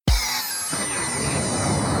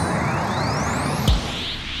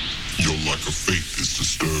The fate is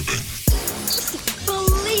disturbing.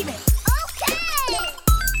 Believe it. Okay.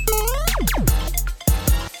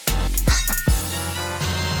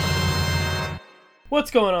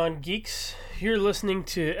 What's going on, geeks? You're listening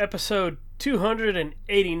to episode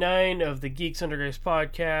 289 of the Geeks Under Grace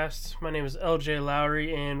podcast. My name is LJ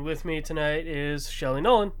Lowry, and with me tonight is Shelly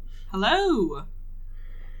Nolan. Hello.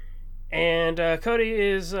 And Cody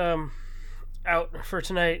is out for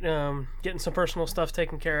tonight, getting some personal stuff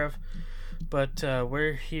taken care of. But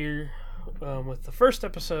we're here with the first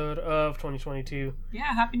episode of 2022.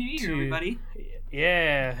 Yeah, Happy New Year, everybody.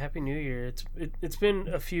 Yeah, Happy New Year. It's been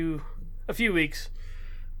a few weeks,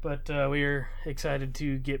 but we're excited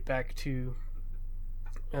to get back to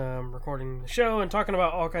recording the show and talking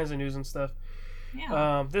about all kinds of news and stuff.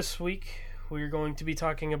 Yeah. This week we're going to be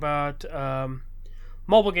talking about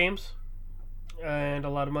mobile games and a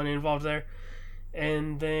lot of money involved there.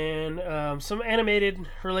 And then some animated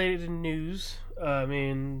related news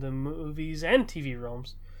in the movies and TV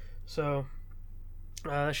realms. So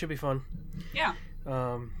that should be fun. Yeah.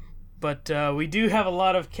 But we do have a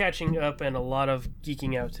lot of catching up and a lot of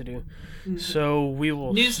geeking out to do. Mm-hmm. So we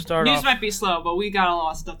will start off. News might be slow, but we got a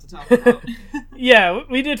lot of stuff to talk about. Yeah,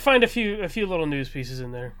 we did find a few little news pieces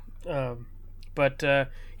in there.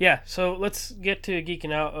 Yeah, so let's get to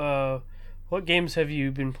geeking out. What games have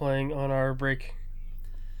you been playing on our break?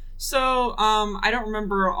 So, I don't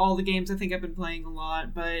remember all the games. I think I've been playing a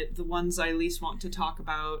lot, but the ones I least want to talk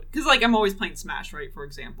about, because I'm always playing Smash, right? For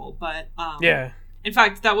example, but yeah. In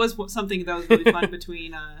fact, that was something that was really fun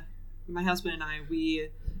between my husband and I. We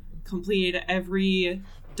completed every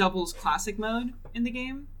doubles classic mode in the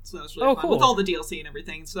game, so that was really fun. Cool. With all the DLC and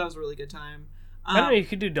everything. So that was a really good time. I didn't know you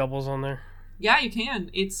could do doubles on there. Yeah, you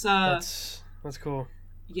can. It's that's cool.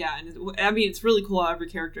 Yeah, and it's really cool how every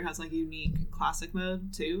character has a unique classic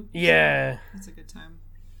mode too. Yeah, so it's a good time.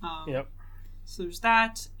 Yep. So there's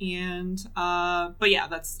that, and but yeah,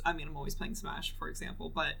 I'm always playing Smash, for example.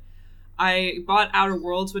 But I bought Outer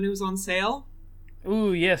Worlds when it was on sale.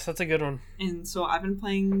 Ooh, yes, that's a good one. And so I've been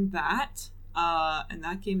playing that, and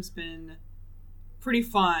that game's been pretty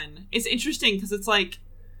fun. It's interesting because it's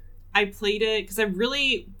I played it because I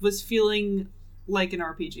really was feeling like an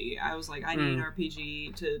RPG. I was like, I need an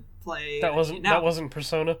RPG to play. That wasn't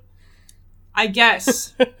Persona. I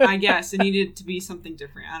guess it needed to be something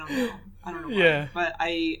different. I don't know why. Yeah. But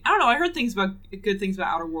I don't know. I heard good things about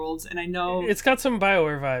Outer Worlds, and I know it's got some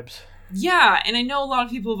BioWare vibes. Yeah, and I know a lot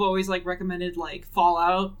of people have always recommended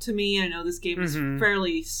Fallout to me. I know this game is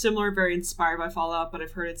fairly similar, very inspired by Fallout, but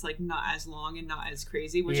I've heard it's not as long and not as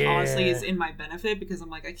crazy, which honestly is in my benefit because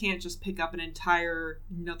I'm I can't just pick up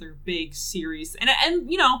another big series. And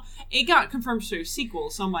it got confirmed to a sequel,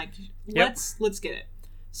 so I'm let's get it.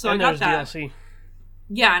 So and I got that. DLC.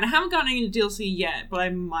 Yeah, and I haven't gotten any DLC yet, but I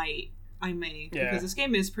may because this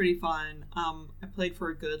game is pretty fun. I played for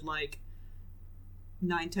a good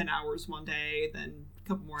 9-10 hours one day, then a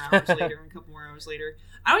couple more hours later, and a couple more hours later.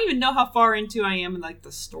 I don't even know how far into I am in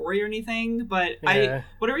the story or anything, but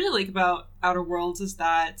what I really like about Outer Worlds is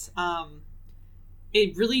that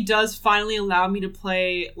it really does finally allow me to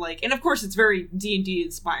play and of course it's very D&D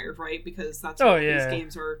inspired, right? Because that's what these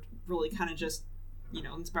games are really kind of just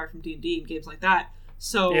inspired from D&D and games like that.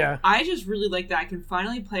 So I just really like that I can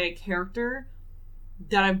finally play a character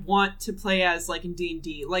that I want to play as in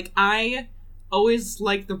D&D. I always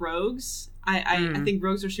like the rogues. I think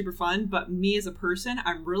rogues are super fun, but me as a person,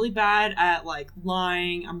 I'm really bad at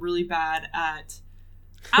lying. I'm really bad at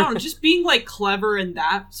just being clever in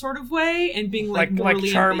that sort of way and being morally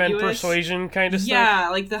charm ambiguous. And persuasion kind of stuff.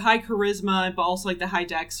 Yeah, the high charisma, but also the high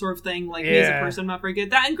dex sort of thing. Me as a person, I'm not very good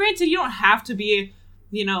at that. And granted, you don't have to be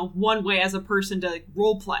one way as a person to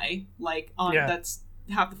role play. That's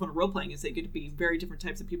half the fun of role playing is they get to be very different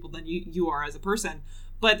types of people than you are as a person.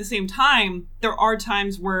 But at the same time, there are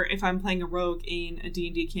times where if I'm playing a rogue in a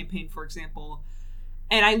D&D campaign, for example,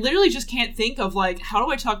 and I literally just can't think of how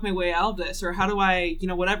do I talk my way out of this, or how do I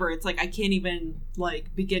whatever. It's I can't even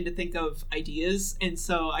begin to think of ideas, and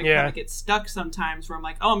so I kind of get stuck sometimes where I'm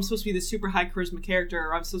I'm supposed to be this super high charisma character,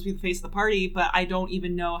 or I'm supposed to be the face of the party, but I don't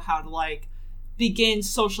even know how to begin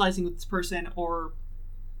socializing with this person, or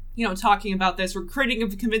talking about this, or creating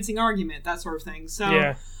a convincing argument, that sort of thing.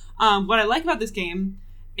 So what I like about this game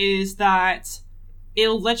is that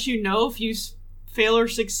it'll let you know if you fail or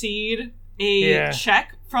succeed a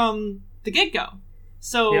check from the get-go.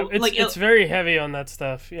 So it's very heavy on that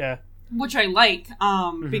stuff, which I like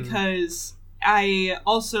because I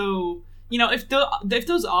also if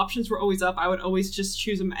those options were always up, I would always just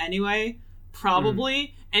choose them anyway,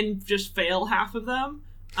 probably, and just fail half of them.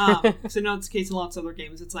 So I know it's the case in lots of other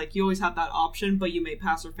games. It's like you always have that option, but you may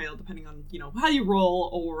pass or fail depending on, you know, how you roll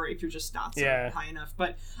or if you're just not high enough.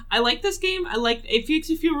 But I like this game. I like it makes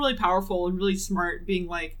you feel really powerful and really smart, being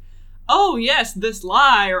like, oh yes, this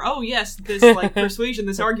lie, or oh yes, this like persuasion,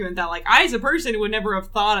 this argument that like I as a person would never have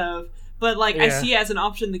thought of, but like I see it as an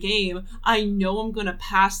option in the game. I know I'm gonna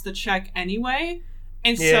pass the check anyway,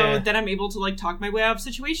 and so then I'm able to like talk my way out of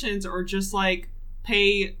situations, or just like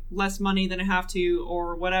pay less money than I have to,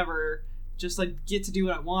 or whatever, just like get to do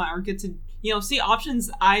what I want, or get to, you know, see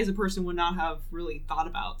options I as a person would not have really thought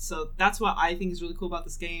about. So that's what I think is really cool about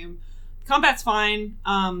this game. Combat's fine.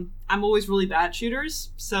 I'm always really bad at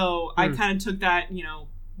shooters, so I kind of took that, you know,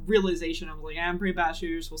 realization. I was like, I'm pretty bad at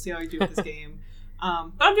shooters, we'll see how I do with this game.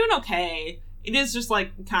 But I'm doing okay. It is just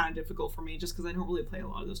like kind of difficult for me just because I don't really play a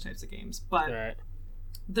lot of those types of games, but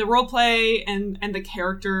the roleplay and the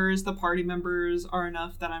characters, the party members are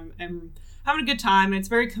enough that I'm having a good time. And it's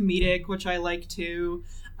very comedic, which I like too.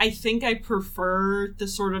 I think I prefer the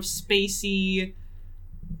sort of spacey,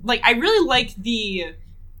 like I really like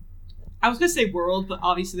I was gonna say world, but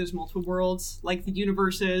obviously there's multiple worlds, like the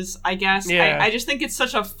universes, I guess. I just think it's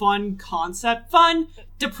such a fun concept. Fun,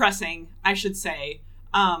 depressing, I should say.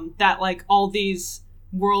 That like all these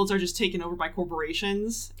worlds are just taken over by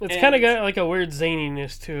corporations. It's kind of got like a weird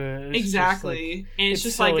zaniness to it. Exactly. Like, and it's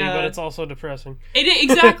just silly, like but it's also depressing.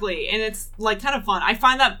 Exactly. And it's like kind of fun. I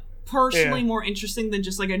find that personally more interesting than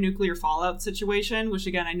just like a nuclear Fallout situation, which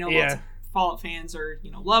again, I know lots of Fallout fans are,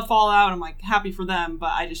 you know, love Fallout. I'm like happy for them,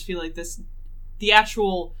 but I just feel like the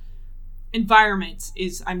actual environment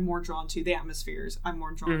is I'm more drawn to, the atmospheres I'm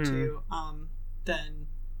more drawn to than,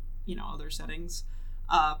 you know, other settings.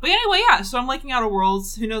 But anyway, so I'm liking Outer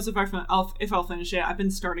Worlds. Who knows if I'll finish it. I've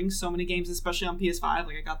been starting so many games, especially on PS5.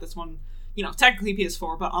 Like I got this one, you know, technically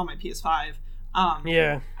PS4, but on my PS5.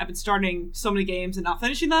 I've been starting so many games and not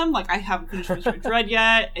finishing them. Like I haven't finished Metroid Dread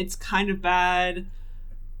yet. It's kind of bad.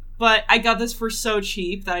 But I got this for so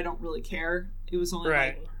cheap that I don't really care. It was only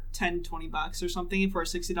like $10-$20 or something for a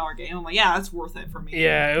 $60 game. I'm like, yeah, that's worth it for me.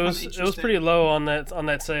 Yeah, it was pretty low on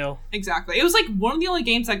that sale. Exactly. It was like one of the only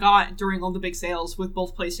games I got during all the big sales with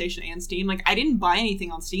both PlayStation and Steam. Like I didn't buy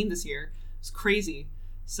anything on Steam this year. It's crazy.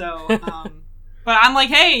 So, but I'm like,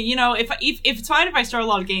 hey, you know, if it's fine if I start a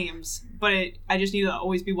lot of games, but I just need to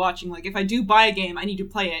always be watching. Like if I do buy a game, I need to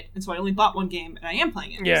play it, and so I only bought one game and I am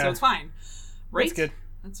playing it. Yeah. So it's fine. Right? That's good.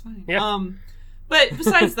 That's fine. Yeah. But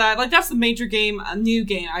besides that, like that's the major game, a new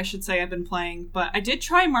game I should say I've been playing. But I did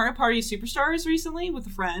try Mario Party Superstars recently with a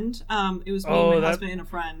friend. It was me, my husband, and a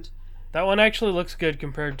friend. That one actually looks good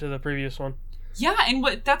compared to the previous one. Yeah, and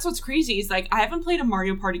that's what's crazy is like I haven't played a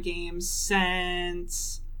Mario Party game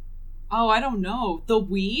since I don't know, the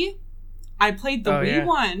Wii. I played the Wii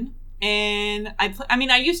one, and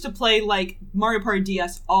I used to play like Mario Party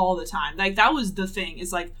DS all the time. Like that was the thing.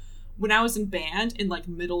 Is like when I was in band in like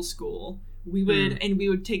middle school, we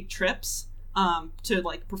would take trips to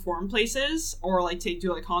like perform places or like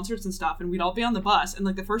do like concerts and stuff, and we'd all be on the bus, and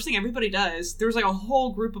like the first thing everybody does, there was like a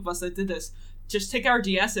whole group of us that did this, just take our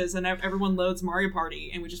DSs and everyone loads Mario Party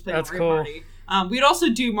and we just play Mario Party. We'd also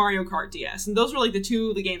do Mario Kart DS, and those were like the two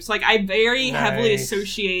of the games. So like I very heavily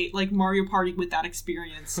associate like Mario Party with that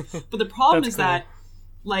experience. But the problem is that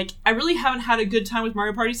like I really haven't had a good time with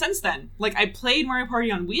Mario Party since then. Like I played Mario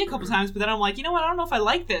Party on Wii a couple times, but then I'm like, you know what? I don't know if I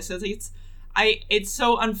like this. It's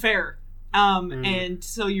so unfair. And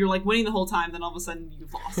so you're like winning the whole time, then all of a sudden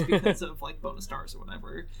you've lost because of like bonus stars or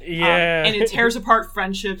whatever. Yeah. And it tears apart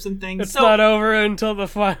friendships and things. It's not over until the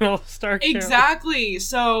final star count. Exactly.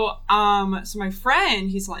 So my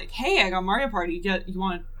friend, he's like, hey, I got Mario Party. You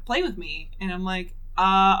want to play with me? And I'm like,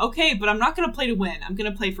 okay, but I'm not going to play to win. I'm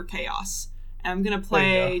going to play for chaos. And I'm going to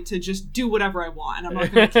play to just do whatever I want. And I'm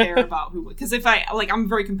not going to care about who, because if I'm a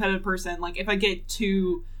very competitive person. Like if I get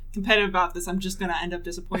too competitive about this, I'm just gonna end up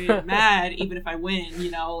disappointed and mad even if I win,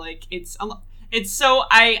 you know. Like it's so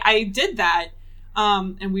I did that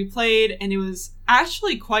and we played, and it was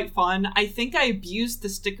actually quite fun. I think I abused the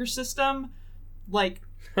sticker system like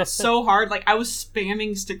so hard. Like I was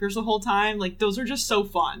spamming stickers the whole time. Like those are just so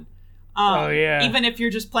fun. Even if you're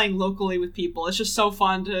just playing locally with people, it's just so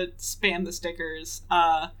fun to spam the stickers.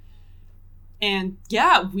 And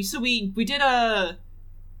yeah, we did a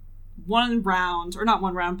one round, or not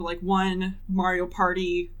one round, but like one Mario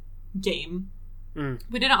Party game.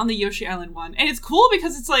 We did it on the Yoshi Island one, and it's cool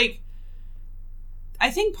because it's like, I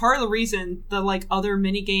think part of the reason the like other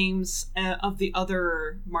mini games of the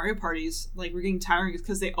other Mario Parties like were getting tiring is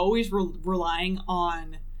because they always were relying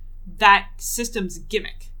on that system's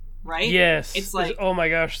gimmick. right? Yes. It's like, oh my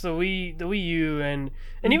gosh, the Wii U and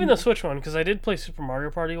even the Switch one, because I did play Super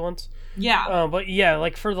Mario Party once. Yeah. But yeah,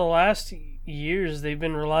 like for the last years, they've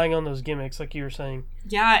been relying on those gimmicks, like you were saying.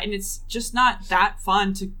 Yeah, and it's just not that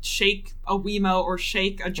fun to shake a Wiimote or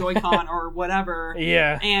shake a Joy-Con or whatever.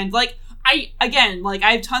 Yeah. And like, I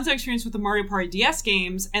have tons of experience with the Mario Party DS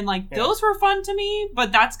games, and like those were fun to me,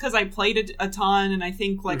 but that's because I played it a ton, and I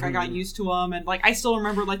think like I got used to them, and like I still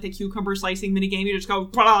remember like the cucumber slicing minigame. You just go,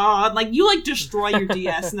 bah! Like you like destroy your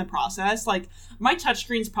DS in the process. Like my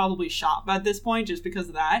touchscreen's probably shot at this point just because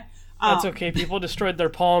of that. That's okay. People destroyed their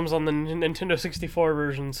palms on the Nintendo 64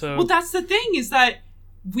 version, so... Well, that's the thing, is that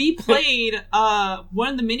we played one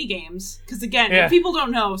of the minigames, because again, if people don't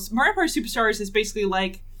know, Mario Party Superstars is basically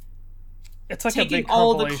like... It's like taking a big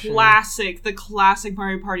all the compilation. classic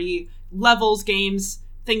Mario Party levels, games,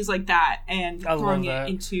 things like that, and throwing it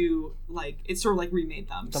into, like, it's sort of like remade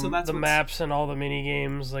them. So that's the maps and all the mini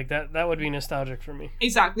games, like that would be nostalgic for me.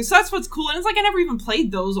 Exactly. So that's what's cool, and it's like I never even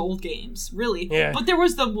played those old games, really. Yeah. But there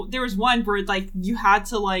was one where like you had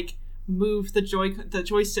to like move the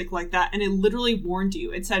joystick like that, and it literally warned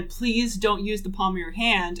you. It said, "Please don't use the palm of your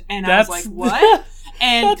hand," and I was like, "What?"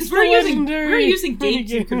 And because we're using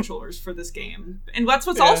GameCube controllers for this game, and what's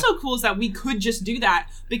also cool is that we could just do that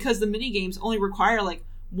because the mini games only require like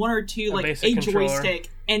one or two, like a joystick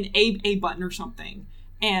and a button or something,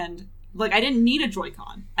 and like I didn't need a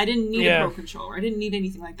Joy-Con, I didn't need a Pro Controller, I didn't need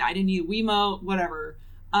anything like that, I didn't need a Wiimote, whatever.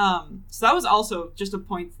 So that was also just a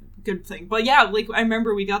good thing. But yeah, like I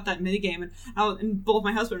remember we got that minigame, and both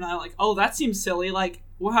my husband and I were like, "Oh, that seems silly. Like,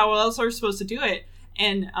 well, how else are we supposed to do it?"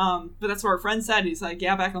 And but that's what our friend said. He's like,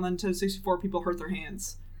 "Yeah, back on the Nintendo 64, people hurt their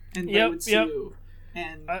hands, and they would sue."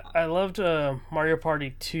 And I loved Mario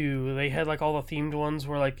Party 2. They had like all the themed ones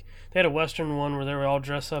where like they had a Western one where they were all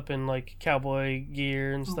dressed up in like cowboy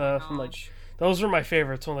gear and stuff, and like those were my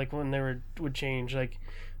favorites. So like when they would change, like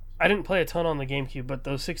I didn't play a ton on the GameCube, but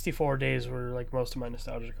those 64 days were like most of my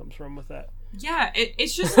nostalgia comes from with that. Yeah,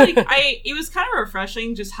 it's just like it was kind of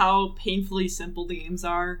refreshing just how painfully simple the games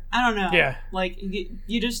are. I don't know. Yeah. Like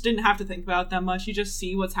you just didn't have to think about it that much. You just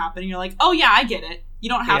see what's happening. You're like, oh yeah, I get it. You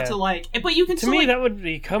don't have to like, but you can. To me, that would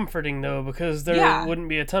be comforting though, because there wouldn't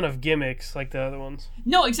be a ton of gimmicks like the other ones.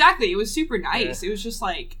 No, exactly. It was super nice. It was just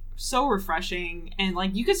like so refreshing, and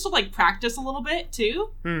like you could still like practice a little bit too.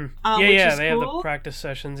 They have the practice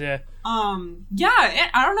sessions. I don't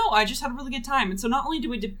know, I just had a really good time. And so not only do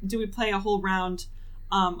we play a whole round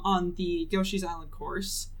on the Yoshi's Island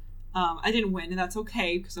course, I didn't win, and that's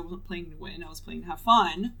okay because I wasn't playing to win, I was playing to have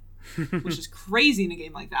fun, which is crazy in a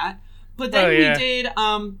game like that. But then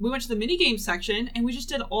we went to the minigame section, and we just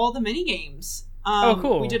did all the minigames.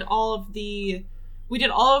 Cool. We did all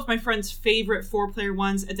of my friend's favorite 4-player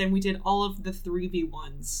ones, and then we did all of the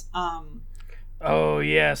 3v1s. Some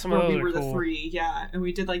of those we were cool. the 3, and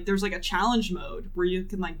we did like there's like a challenge mode where you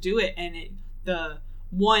can like do it, and the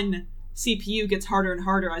one CPU gets harder and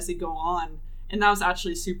harder as they go on, and that was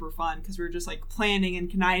actually super fun because we were just like planning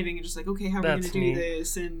and conniving and just like, okay, how are we going to do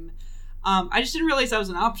this? And I just didn't realize that was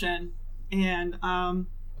an option. And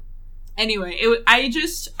anyway,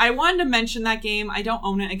 I wanted to mention that game. I don't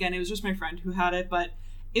own it. Again, it was just my friend who had it, but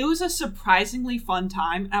it was a surprisingly fun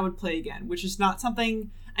time. I would play again, which is not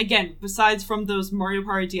something, again, besides from those Mario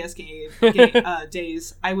Party DS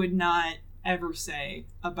days, I would not ever say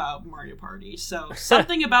about Mario Party. So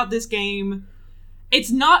something about this game, it's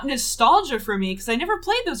not nostalgia for me because I never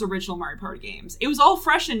played those original Mario Party games. It was all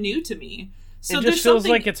fresh and new to me. So it just feels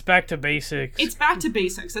like it's back to basics. It's back to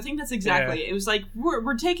basics. I think that's exactly it. It was like,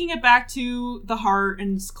 we're taking it back to the heart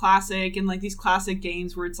and it's classic, and like these classic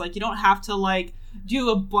games where it's like, you don't have to like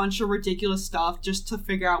do a bunch of ridiculous stuff just to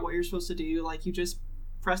figure out what you're supposed to do. Like you just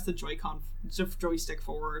press the joystick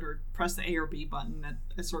forward, or press the A or B button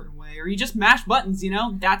a certain way, or you just mash buttons,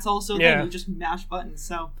 that's also the thing. You just mash buttons.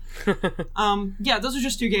 So those are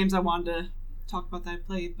just 2 games I wanted to talk about that I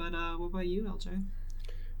played. But what about you, LJ?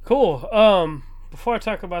 Cool. Before I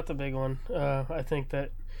talk about the big one, I think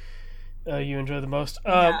that you enjoy the most.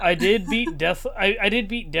 I did beat I did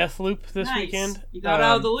beat Deathloop this weekend. You got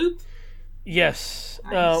out of the loop? Yes.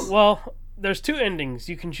 Nice. Well, there's 2 endings.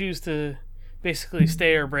 You can choose to basically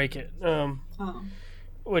stay or break it.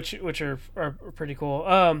 Which are pretty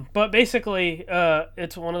cool. But basically,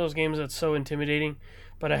 it's one of those games that's so intimidating.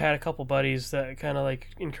 But I had a couple buddies that kind of like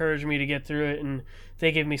encouraged me to get through it, and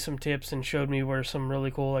they gave me some tips and showed me where some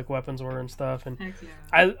really cool like weapons were and stuff. And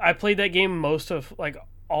I played that game most of like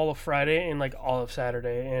all of Friday and like all of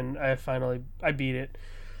Saturday, and I beat it.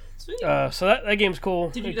 Sweet. So that game's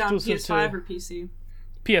cool. Did you do it on PS5 or PC?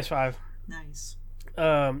 PS5. Nice.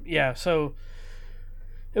 So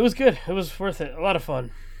it was good. It was worth it. A lot of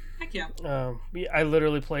fun. Heck yeah. I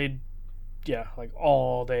literally played, like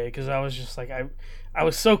all day because I was just like I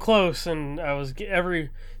was so close, and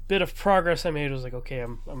every bit of progress I made was like, okay,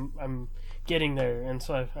 I'm getting there, and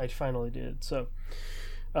so I finally did. So,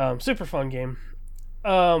 super fun game.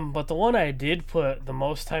 But the one I did put the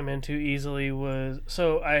most time into easily was,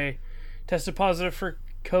 so I tested positive for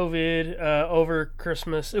COVID over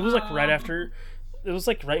Christmas. It was like right after, it was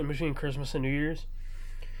like right in between Christmas and New Year's.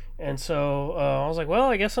 And so I was like, well,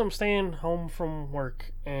 I guess I'm staying home from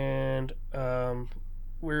work, and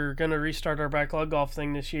we're going to restart our backlog golf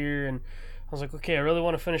thing this year. And I was like, okay, I really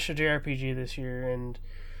want to finish a JRPG this year. And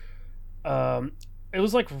it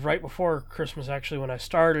was like right before Christmas, actually, when I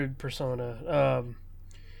started Persona.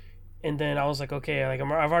 And then I was like, okay, like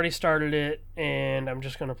I've already started it, and I'm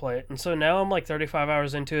just going to play it. And so now I'm like 35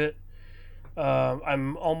 hours into it.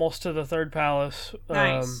 I'm almost to the third palace.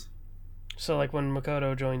 Nice. So like when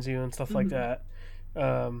Makoto joins you and stuff like that.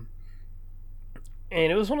 And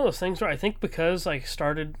it was one of those things where I think because I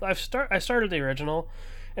started the original,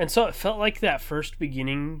 and so it felt like that first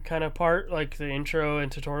beginning kind of part, like the intro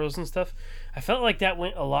and tutorials and stuff, I felt like that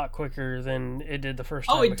went a lot quicker than it did the first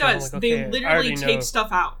time. Oh, it does. Like, okay, they literally take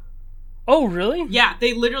stuff out. Oh, really? Yeah,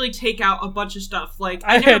 they literally take out a bunch of stuff. Like,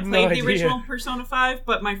 I never played the original Persona 5,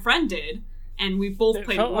 but my friend did, and we both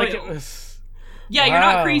played Royal. Like it was... Yeah, wow. You're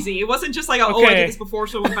not crazy. It wasn't just like, I did this before,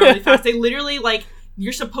 so it went really fast. They literally, like,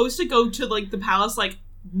 you're supposed to go to, like, the palace, like,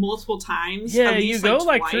 multiple times. Yeah, at least, you go,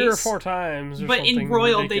 like 3 or 4 times or but something in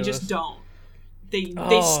Royal, ridiculous. They just don't. They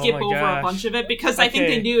skip over a bunch of it because I think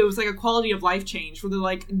they knew it was like a quality of life change where they're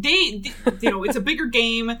like, it's a bigger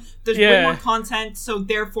game, there's way more content, so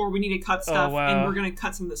therefore we need to cut stuff, and we're going to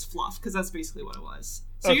cut some of this fluff, because that's basically what it was.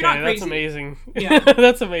 So you're not crazy. That's amazing. Yeah.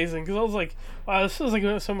 That's amazing, because I was like, wow, this feels like it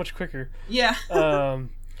went so much quicker. Yeah.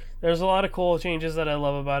 There's a lot of cool changes that I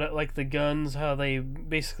love about it, like the guns, how they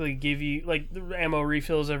basically give you, like, the ammo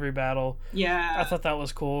refills every battle. Yeah. I thought that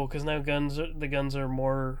was cool, because now the guns are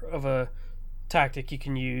more of a tactic you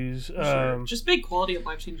can use. Sure. Just big quality of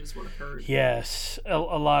life changes would have heard. Yes, a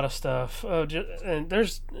lot of stuff. And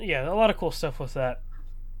there's a lot of cool stuff with that.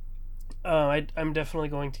 I'm definitely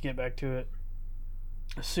going to get back to it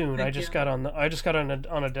soon. I just got on a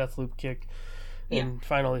Deathloop kick and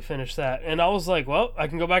finally finished that. And I was like, well, I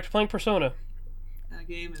can go back to playing Persona. That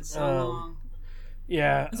game is so long.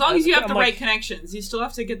 Yeah. As long as you have the right connections, you still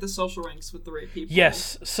have to get the social ranks with the right people.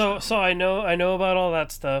 Yes. So I know about all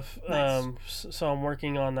that stuff. Nice. So I'm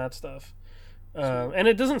working on that stuff. And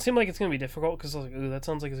it doesn't seem like it's going to be difficult, because I was like, ooh, that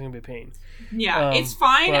sounds like it's going to be a pain. Yeah, it's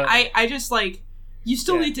fine. But I just, like, you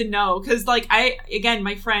still need to know, because, like,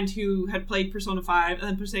 my friend who had played Persona 5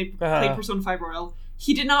 and then played Persona 5 Royal,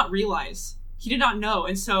 he did not realize. He did not know.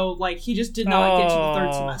 And so, like, he just did not get to the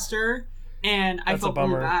third semester. And I felt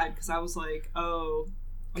really bad, because I was like, oh,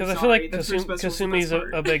 because I feel like Kasumi's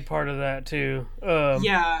a big part of that, too.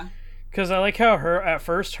 Yeah. Because I like how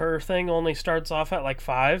her thing only starts off at, like,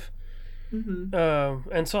 5. Mm-hmm.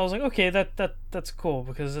 And so I was like, okay, that's cool,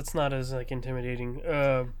 because it's not as, like, intimidating.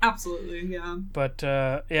 Absolutely, yeah. But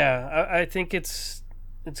I think it's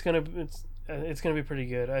gonna be pretty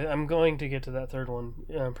good. I'm going to get to that third one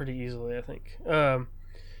pretty easily, I think.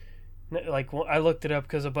 Like, I looked it up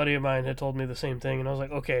because a buddy of mine had told me the same thing, and I was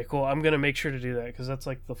like, okay, cool, I'm gonna make sure to do that, because that's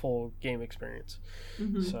like the full game experience.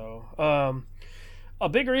 Mm-hmm. So a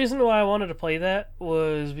big reason why I wanted to play that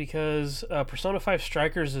was because Persona 5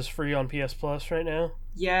 Strikers is free on PS Plus right now.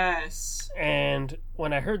 Yes. And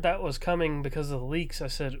when I heard that was coming because of the leaks, I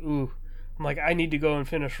said, ooh, I'm like, I need to go and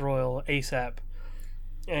finish Royal ASAP.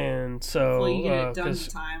 And so hopefully you get it done in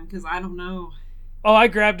time, because I don't know. Oh, I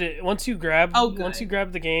grabbed it. Once you grab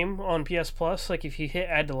the game on PS Plus, like if you hit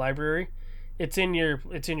add to library, it's in your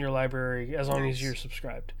library as long as you're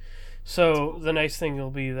subscribed. So the nice thing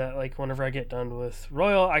will be that, like, whenever I get done with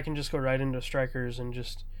Royal, I can just go right into Strikers and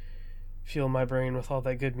just fuel my brain with all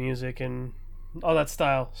that good music and all that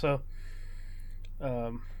style. So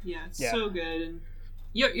it's so good, and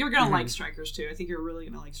you're gonna like Strikers too. I think you're really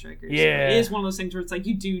gonna like Strikers. Yeah, so it is one of those things where it's like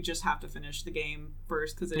you do just have to finish the game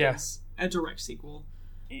first, because it is a direct sequel.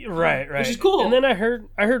 Right. Which is cool. And then I heard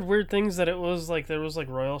weird things that it was like there was like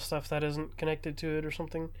Royal stuff that isn't connected to it or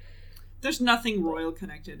something. There's nothing Royal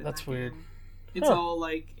connected in That's that weird. Game. It's all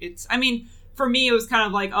like I mean, for me it was kind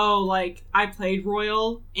of like, oh, like I played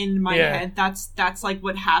Royal in my head. That's like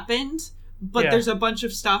what happened. But there's a bunch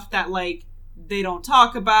of stuff that, like, they don't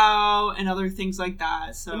talk about and other things like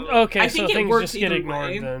that. So I think it works just get ignored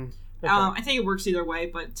way. Then. Okay. I think it works either way,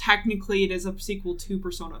 but technically it is a sequel to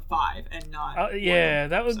Persona 5 and not.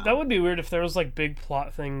 That would be weird if there was like big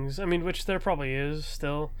plot things. I mean, which there probably is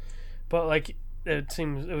still, but like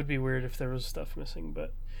it would be weird if there was stuff missing,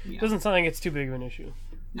 but Yeah. it doesn't sound like it's too big of an issue.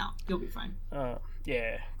 No, you'll be fine.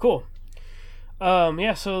 Yeah, cool.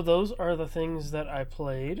 Yeah, so those are the things that I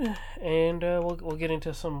played, and we'll get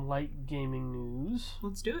into some light gaming news.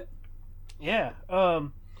 Let's do it. Yeah.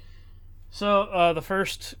 So the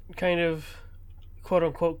first kind of quote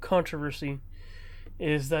unquote controversy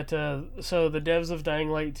is that so the devs of Dying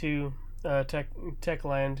Light 2,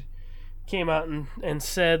 Techland, came out and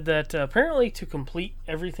said that apparently to complete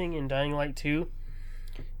everything in Dying Light 2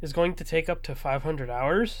 is going to take up to 500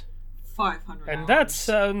 hours. 500 And hours. that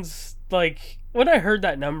sounds like, when I heard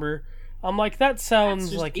that number, I'm like, that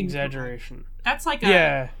sounds like incorrect. exaggeration. That's like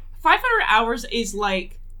Yeah. 500 hours is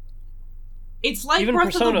like... It's like Even Breath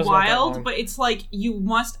of Persona's the not that Wild, long. but it's like you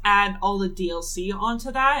must add all the DLC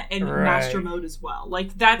onto that and Right. Master Mode as well.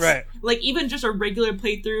 Like, that's... Right. Like, even just a regular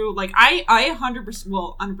playthrough, like, I 100%...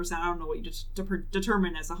 Well, 100%, I don't know what you just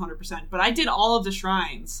determine as 100%, but I did all of the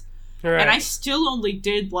shrines. Right. And I still only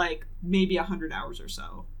did, like, maybe 100 hours or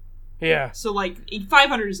so. Yeah. So, like,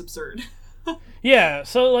 500 is absurd. Yeah,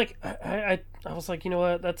 so like I was like, you know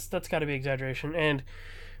what, that's got to be exaggeration, and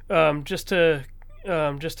just to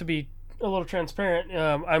be a little transparent,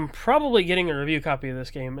 I'm probably getting a review copy of this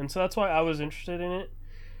game, and so that's why I was interested in it.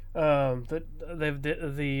 The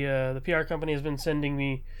PR company has been sending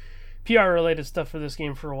me PR related stuff for this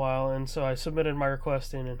game for a while, and so I submitted my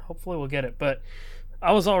request in, and hopefully we'll get it. But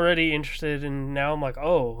I was already interested, and now I'm like,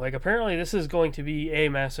 oh, like apparently this is going to be a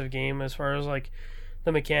massive game as far as like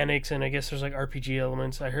the mechanics, and I guess there's like RPG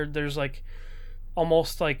elements. I heard there's like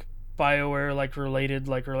almost like BioWare like related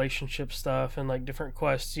like relationship stuff and like different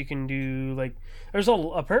quests you can do. Like there's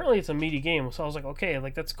apparently it's a meaty game, so I was like, okay,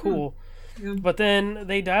 like that's cool. Yeah. But then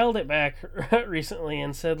they dialed it back recently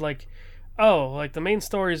and said like, oh, like the main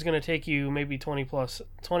story is going to take you maybe 20 plus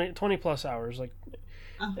hours, like.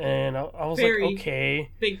 And I was like, okay,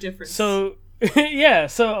 big difference. So yeah,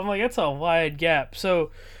 so I'm like, that's a wide gap.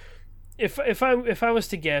 So if I was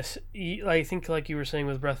to guess, I think like you were saying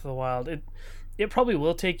with Breath of the Wild, it probably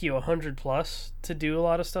will take you 100 plus to do a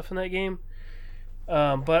lot of stuff in that game.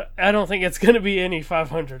 But I don't think it's going to be any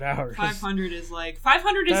 500 hours. 500 is like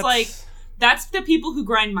that's the people who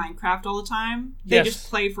grind Minecraft all the time. They just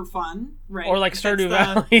play for fun, right? Or like Stardew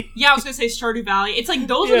Valley. Yeah, I was gonna say Stardew Valley. It's like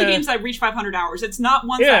those are the games that reach 500 hours. It's not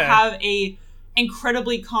ones that have a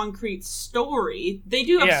incredibly concrete story. They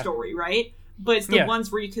do have story, right? But it's the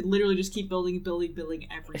ones where you could literally just keep building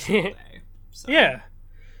every single day. So. Yeah.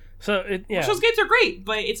 So those games are great,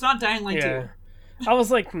 but it's not Dying Light 2. I was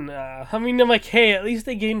like, nah. I mean, I'm like, hey, at least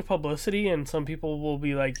they gained publicity, and some people will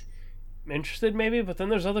be like interested maybe, but then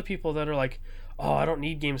there's other people that are like, oh, I don't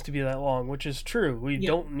need games to be that long, which is true. We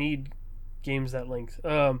don't need games that length.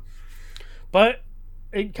 But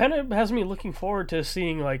it kind of has me looking forward to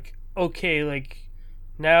seeing like, okay, like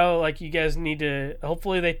now like you guys need to,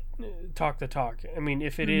 hopefully they talk the talk. I mean,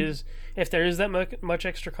 if there is that much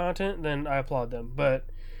extra content, then I applaud them, but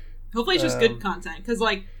hopefully it's just good content, because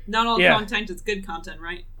like not all content is good content,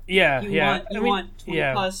 right? Yeah, you want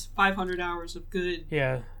 20 plus 500 hours of good,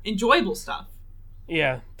 enjoyable stuff.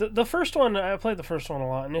 Yeah, the first one, I played the first one a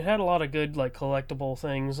lot, and it had a lot of good like collectible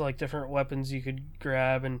things, like different weapons you could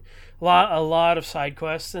grab, and a lot of side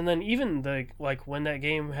quests, and then even the like when that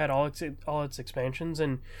game had all its expansions,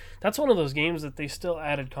 and that's one of those games that they still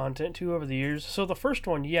added content to over the years. So the first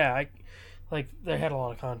one, they had a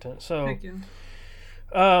lot of content. So. Thank you.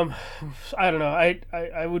 I don't know.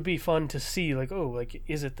 I would be fun to see like, oh, like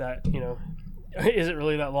is it that, is it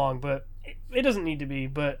really that long? But it doesn't need to be.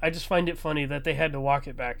 But I just find it funny that they had to walk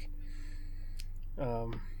it back.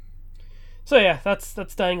 So yeah, that's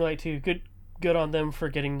Dying Light 2. Good on them for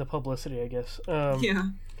getting the publicity, I guess. Yeah.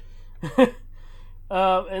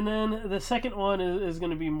 And then the second one is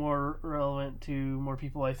going to be more relevant to more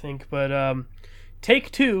people, I think. But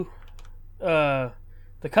Take-Two,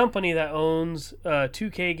 the company that owns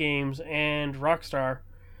 2K Games and Rockstar,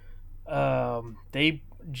 I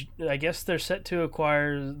guess they're set to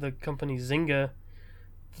acquire the company Zynga,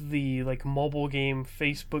 the like mobile game,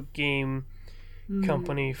 Facebook game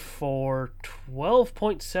company, for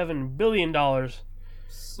 $12.7 billion.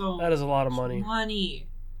 So that is a lot of money.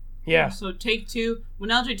 Yeah. So Take-Two,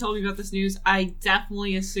 when LJ told me about this news, I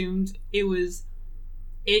definitely assumed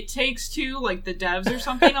It Takes Two, like the devs or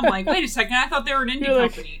something. I'm like, wait a second, I thought they were an indie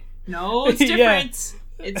company. No, it's different.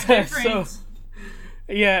 It's different.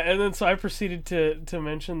 And then so I proceeded to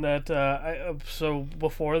mention that so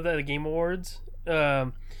before the Game Awards,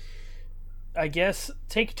 I guess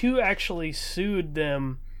Take-Two actually sued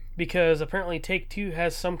them because apparently Take-Two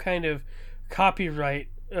has some kind of copyright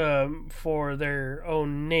for their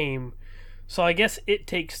own name. So I guess It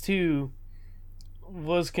Takes Two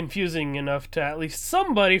was confusing enough to at least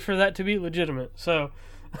somebody for that to be legitimate. So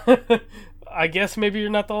I guess maybe you're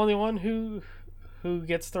not the only one who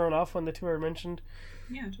gets thrown off when the two are mentioned.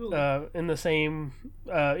 Yeah, totally. In the same,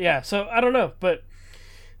 so I don't know, but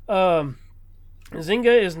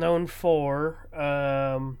Zynga is known for,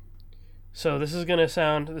 so this is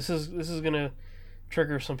gonna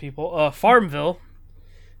trigger some people. Farmville.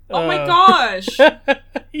 Oh my gosh!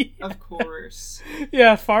 Yeah. Of course.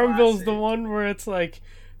 Yeah, Farmville's Classic. the one where it's like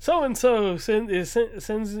so and so is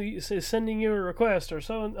sending you a request or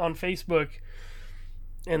so on Facebook,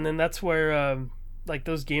 and then that's where like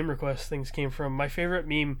those game request things came from. My favorite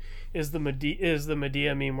meme is the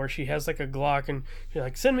Medea meme where she has like a Glock and she's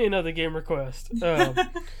like, send me another game request.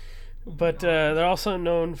 But they're also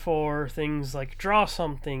known for things like Draw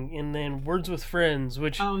Something and then Words with Friends,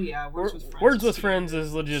 which Words with Friends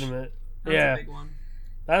is legitimate. That's a big one.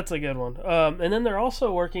 That's a good one. And then they're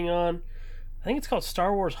also working on, I think it's called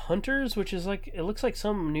Star Wars Hunters, which is like, it looks like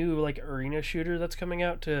some new like arena shooter that's coming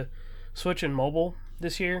out to Switch and mobile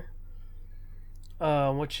this year.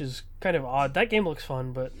 Which is kind of odd. That game looks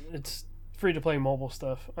fun, but it's free to play mobile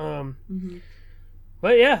stuff.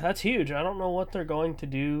 But yeah, that's huge. I don't know what they're going to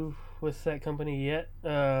do with that company yet.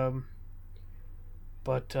 But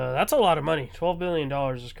that's a lot of money. $12 billion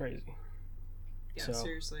is crazy. Yeah, so,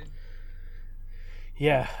 seriously.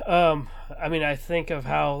 Yeah. I mean, I think of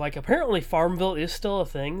how, like, apparently Farmville is still a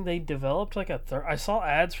thing. They developed like a third. I saw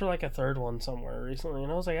ads for like a third one somewhere recently,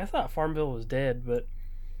 and I was like, I thought Farmville was dead, but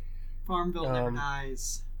Farmville never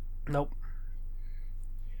dies. Nope.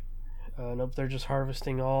 Nope, they're just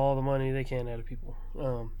harvesting all the money they can out of people.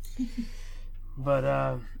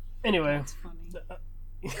 But anyway. That's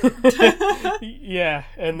funny. Yeah,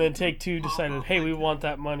 and then Take-Two decided, hey, we want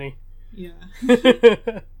that money. Yeah.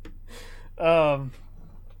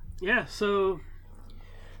 Yeah, so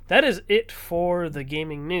that is it for the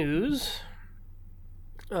gaming news.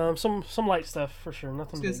 Some light stuff for sure.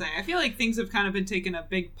 Nothing. I was gonna say, I feel like things have kind of been taking a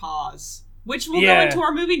big pause, which will go into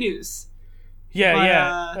our movie news.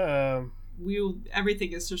 Yeah,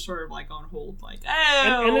 everything is just sort of like on hold, like,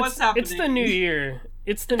 and what's happening? It's the new year.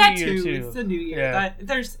 It's the that new year too. It's the new year. Yeah.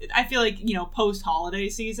 I feel like, post holiday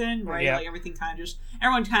season, right? Yeah. Like everything kind of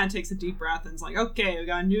everyone kind of takes a deep breath and is like, okay, we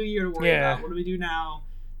got a new year to worry about. What do we do now?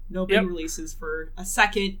 No big releases for a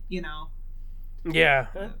second, Yeah,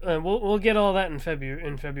 we'll get all that in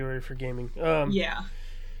February for gaming. Yeah.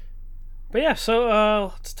 But yeah,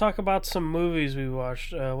 so let's talk about some movies we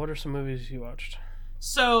watched. What are some movies you watched?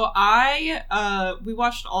 So we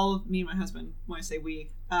watched all of, me and my husband, when I say we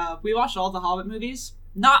watched all the Hobbit movies.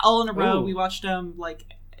 Not all in a row. Ooh. We watched them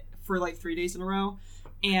for 3 days in a row.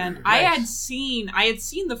 And Nice. I had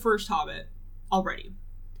seen the first Hobbit already.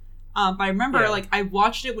 But I remember, I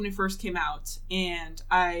watched it when it first came out, and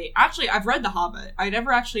I've read The Hobbit. I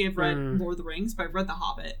never actually have read Lord of the Rings, but I've read The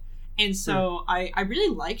Hobbit. And so I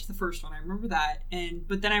really liked the first one. I remember that.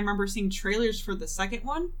 But then I remember seeing trailers for the second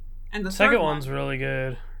one, and the second third one's really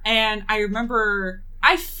good. And I remember,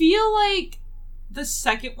 I feel like the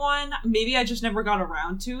second one, maybe I just never got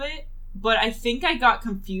around to it, but I think I got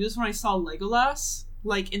confused when I saw Legolas,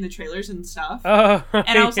 in the trailers and stuff. Oh,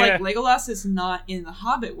 and I was like, Legolas is not in The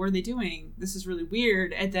Hobbit. What are they doing? This is really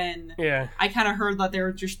weird. And then I kind of heard that they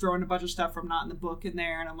were just throwing a bunch of stuff from not in the book in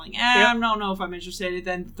there. And I'm like, I don't know if I'm interested. And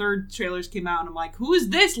then the third trailers came out and I'm like, who is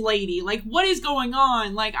this lady? What is going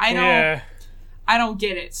on? I don't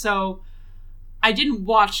get it. So I didn't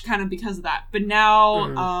watch kind of because of that. But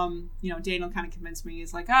now, Daniel kind of convinced me.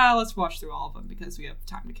 He's like, let's watch through all of them because we have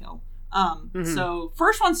time to kill. So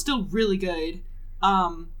first one's still really good.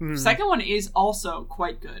 Second one is also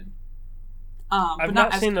quite good. I've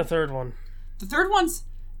not seen the third one. The third one's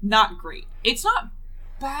not great. It's not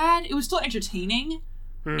bad. It was still entertaining.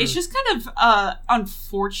 It's just kind of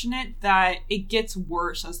unfortunate that it gets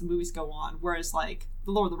worse as the movies go on. Whereas the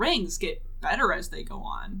Lord of the Rings get better as they go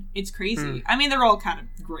on. It's crazy. I mean, they're all kind of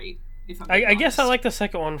great. I guess I like the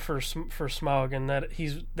second one for Smaug, and that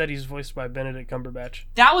he's voiced by Benedict Cumberbatch.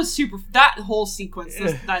 That was super. That whole sequence,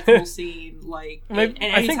 that whole scene, I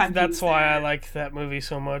think that's why I like that movie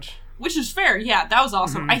so much. Which is fair. Yeah, that was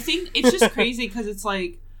awesome. I think it's just crazy because it's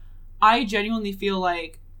I genuinely feel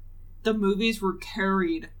like the movies were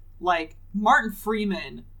carried. Martin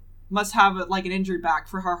Freeman must have an injured back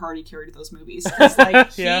for how hard he carried those movies.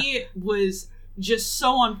 Because he was just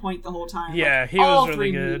so on point the whole time. Yeah, he all was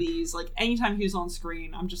really good. Movies, anytime he was on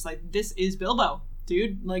screen, I'm just like, this is Bilbo,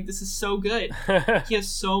 dude. This is so good. He has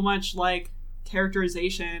so much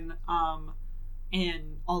characterization,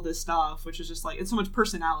 and all this stuff, which is just it's so much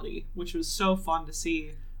personality, which was so fun to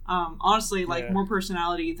see. Honestly, more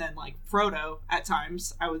personality than Frodo at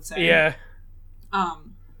times, I would say. Yeah.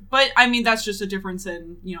 But I mean, that's just a difference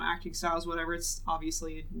in, you know, acting styles, whatever. It's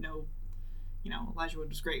obviously no, you know, Elijah Wood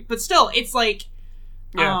was great, but still, it's like,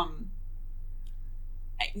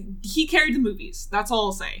 he carried the movies. That's all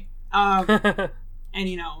I'll say. And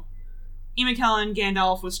you know, Ian McKellen,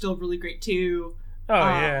 Gandalf was still really great too. Oh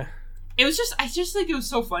yeah. It was just, I just think it was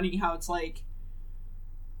so funny how it's like,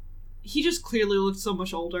 he just clearly looked so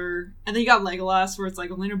much older. And then you got Legolas, where it's like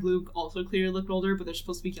Orlando Bloom also clearly looked older, but they're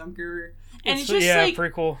supposed to be younger. And it's just like,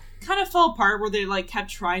 pretty cool. Kind of fell apart where they like kept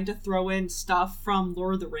trying to throw in stuff from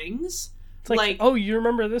Lord of the Rings. It's like, oh, you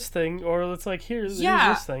remember this thing? Or it's like, here's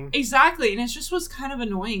this thing. Exactly. And it just was kind of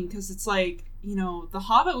annoying because it's like, you know, The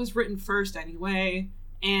Hobbit was written first anyway.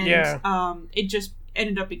 And it just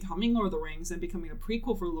ended up becoming Lord of the Rings and becoming a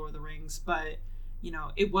prequel for Lord of the Rings. But, you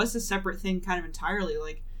know, it was a separate thing kind of entirely.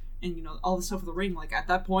 Like, and, you know, all the stuff with the ring, like, at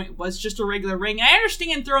that point, was just a regular ring. And I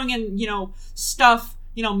understand throwing in, you know, stuff,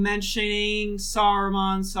 you know, mentioning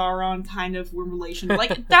Sauron kind of in relation.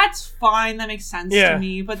 Like, that's fine. That makes sense to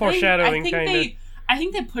me. But foreshadowing, I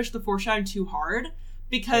think they pushed the foreshadowing too hard.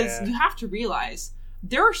 Because you have to realize,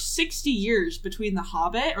 there are 60 years between The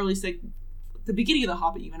Hobbit, or at least, like, the beginning of The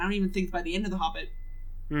Hobbit even. I don't even think by the end of The Hobbit.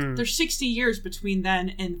 There's 60 years between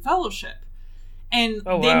then and Fellowship. And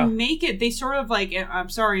make it, they sort of like, I'm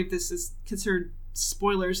sorry if this is considered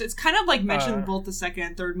spoilers, it's kind of like mentioned both the second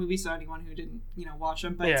and third movie, so anyone who didn't, you know, watch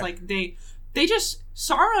them, but it's like, they just,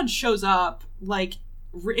 Sauron shows up, like,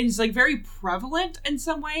 is like very prevalent in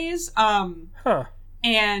some ways, and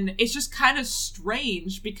it's just kind of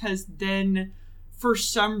strange, because then, for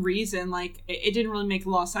some reason, like, it didn't really make a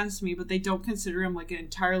lot of sense to me, but they don't consider him, like, an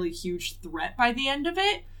entirely huge threat by the end of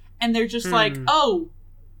it, and they're just like, oh,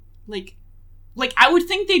 like, I would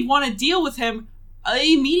think they'd want to deal with him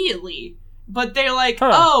immediately. But they're like,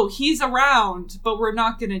 oh, he's around, but we're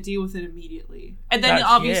not going to deal with it immediately. And then,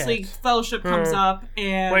 obviously, Fellowship comes up,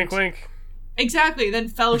 and... Wink, wink. Exactly. Then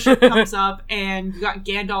Fellowship comes up, and you got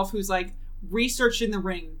Gandalf, who's, like, researching the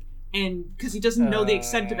ring. And because he doesn't know the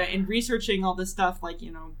extent of it, and researching all this stuff, like,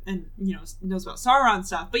 you know, and, you know, knows about Sauron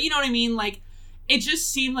stuff. But you know what I mean? Like, it just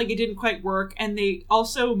seemed like it didn't quite work. And they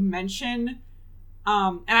also mention...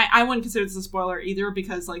 and I wouldn't consider this a spoiler either,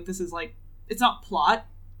 because, like, this is, like, it's not plot.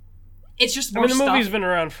 It's just more stuff. The movie's been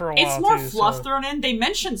around for a while, it's more fluff thrown in. They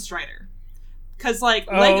mention Strider. Because, like,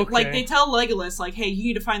 like, they tell Legolas, like, hey, you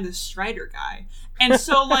need to find this Strider guy. And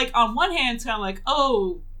so, like, on one hand, it's kind of like,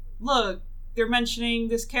 oh, look, they're mentioning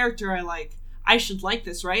this character I like. I should like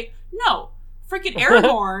this, right? No. Freaking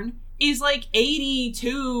Aragorn is, like,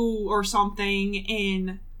 82 or something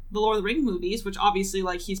in the Lord of the Rings movies, which obviously,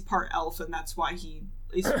 like, he's part elf, and that's why he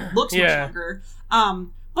looks much younger.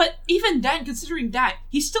 But even then, considering that,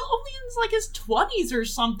 he's still only in, like, his 20s or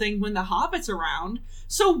something when the Hobbit's around.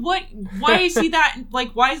 So why is he that,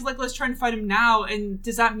 like, why is Legolas trying to fight him now? And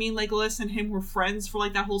does that mean Legolas and him were friends for,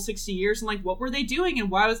 like, that whole 60 years? And, like, what were they doing? And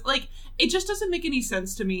why was, like, it just doesn't make any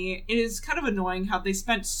sense to me. It is kind of annoying how they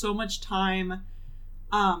spent so much time,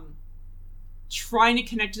 trying to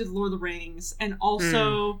connect it to Lord of the Rings, and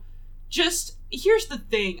also just, here's the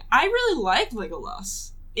thing, I really like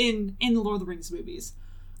Legolas in the Lord of the Rings movies.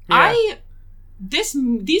 These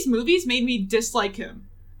movies made me dislike him.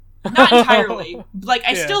 Not entirely. Like,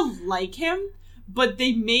 I still like him, but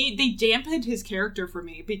they dampened his character for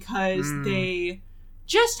me, because they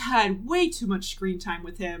just had way too much screen time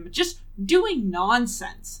with him, just doing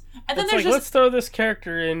nonsense. And then there's like, let's throw this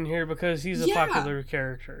character in here because he's a popular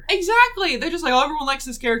character. Exactly. They're just like, oh, everyone likes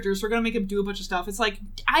this character, so we're gonna make him do a bunch of stuff. It's like,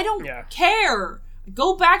 I don't care.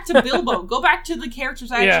 Go back to Bilbo. Go back to the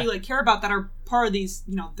characters I actually like care about that are part of these,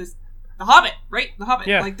 you know, the Hobbit, right? The Hobbit,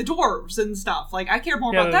 like the dwarves and stuff. Like, I care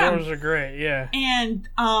more about them. The dwarves are great, And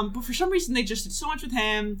but for some reason they just did so much with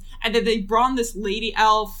him, and then they brought in this lady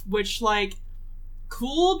elf, which, like,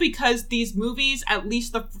 cool, because these movies, at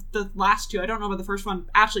least the last two, I don't know about the first one,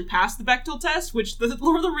 actually passed the Bechdel test, which the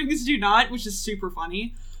Lord of the Rings do not, which is super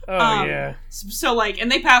funny. So, like,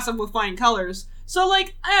 and they pass them with flying colors. So,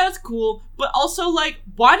 like, that's cool. But also, like,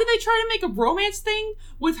 why did they try to make a romance thing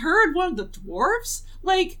with her and one of the dwarves?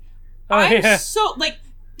 Like, so, like,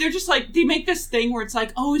 they're just, like, they make this thing where it's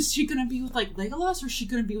like, oh, is she gonna be with, like, Legolas, or is she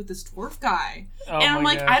gonna be with this dwarf guy? And I'm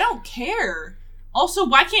like, I don't care. Also,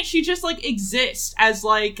 why can't she just, like, exist as,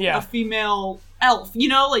 like, a female elf, you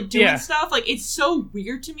know, like, doing stuff? Like, it's so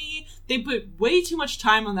weird to me. They put way too much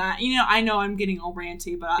time on that. You know, I know I'm getting all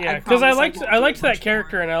ranty, but because I liked that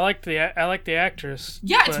character, and I liked the actress.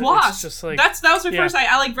 Yeah, it's Wasp. It's just like, that was my first.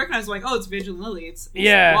 I like recognized, like, oh, it's Evangeline Lilly. It's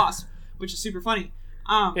Wasp, which is super funny.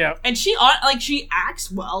 And she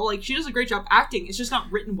acts well. Like, she does a great job acting. It's just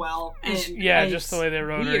not written well. And just the way they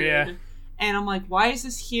wrote her. And I'm like, why is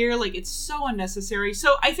this here? Like, it's so unnecessary.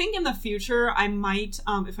 So I think in the future, I might,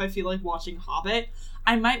 if I feel like watching Hobbit,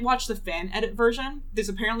 I might watch the fan edit version. There's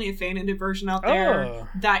apparently a fan edit version out there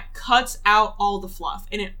that cuts out all the fluff,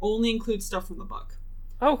 and it only includes stuff from the book.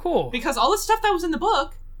 Oh, cool. Because all the stuff that was in the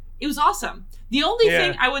book, it was awesome. The only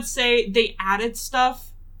thing I would say they added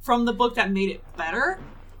stuff from the book that made it better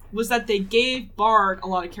was that they gave Bard a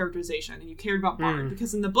lot of characterization, and you cared about Bard.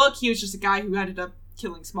 Because in the book, he was just a guy who ended up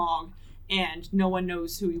killing Smaug, and no one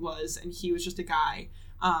knows who he was, and he was just a guy.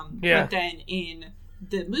 But then in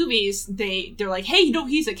the movies, they're like, hey, you know,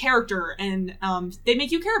 he's a character, and they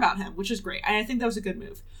make you care about him, which is great. And I think that was a good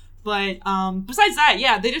move. But besides that,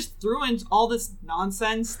 yeah, they just threw in all this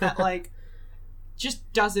nonsense that, like,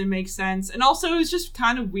 just doesn't make sense. And also, it's just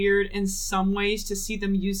kind of weird in some ways to see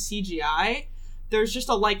them use CGI. There's just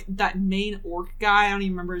that main orc guy, I don't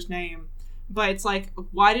even remember his name, but it's like,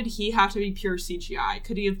 why did he have to be pure CGI?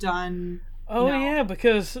 Could he have done... yeah,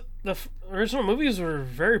 because the original movies were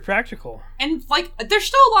very practical. And, like, there's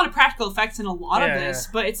still a lot of practical effects in a lot of this,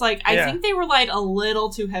 but it's like, I think they relied a little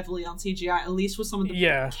too heavily on CGI, at least with some of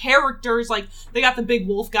the characters. Like, they got the big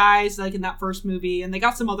wolf guys, like, in that first movie, and they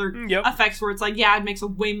got some other effects where it's like, yeah, it makes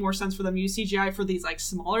way more sense for them to use CGI for these, like,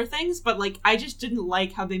 smaller things, but, like, I just didn't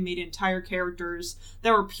like how they made entire characters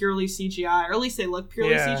that were purely CGI, or at least they looked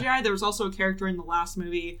purely CGI. There was also a character in the last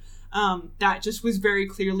movie that just was very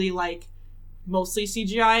clearly, like, mostly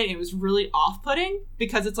CGI, and it was really off-putting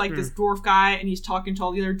because it's like this dwarf guy and he's talking to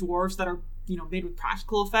all the other dwarves that are, you know, made with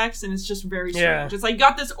practical effects, and it's just very strange. It's like, you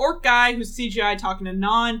got this orc guy who's CGI talking to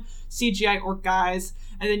non-CGI orc guys,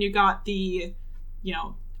 and then you got the, you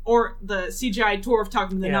know, or the CGI dwarf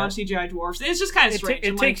talking to the non-CGI dwarves. It's just kind of strange.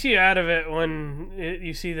 It takes you out of it when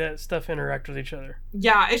you see that stuff interact with each other.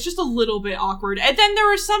 Yeah, it's just a little bit awkward. And then there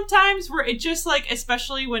were some times where it just, like,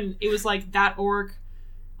 especially when it was like that orc,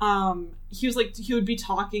 he would be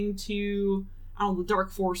talking to, I don't know, the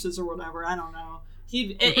dark forces or whatever, I don't know.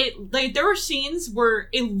 There were scenes where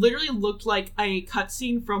it literally looked like a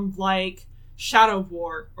cutscene from, like, Shadow of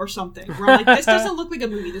War or something, where I'm like, this doesn't look like a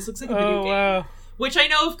movie, this looks like a video game. Wow. Which I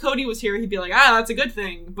know if Cody was here, he'd be like, that's a good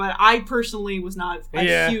thing, but I personally was not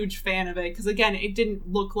a huge fan of it, because again, it didn't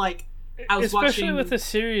look like I was watching... Especially with a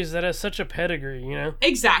series that has such a pedigree, you know?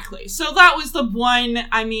 Exactly. So that was the one,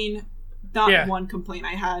 I mean... one complaint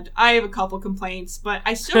I had. I have a couple complaints, but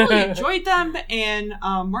I still really enjoyed them, and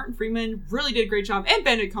Martin Freeman really did a great job, and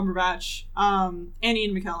Benedict Cumberbatch, and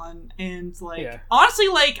Ian McKellen, and, like, honestly,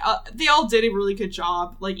 like, they all did a really good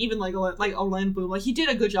job, like, even, like Orlando Bloom, like, he did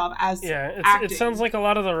a good job as acting. It sounds like a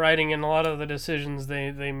lot of the writing and a lot of the decisions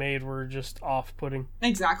they made were just off-putting.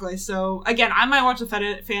 Exactly, so, again, I might watch a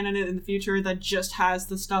fan edit in the future that just has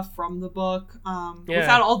the stuff from the book,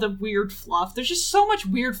 without all the weird fluff. There's just so much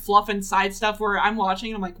weird fluff inside stuff where I'm watching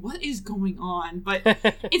and I'm like, what is going on? But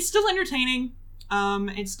it's still entertaining.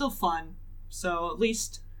 It's still fun. So at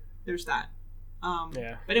least there's that. But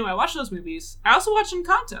anyway, I watched those movies. I also watched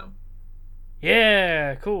Encanto.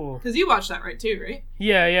 Yeah, cool. Because you watched that, right, too, right?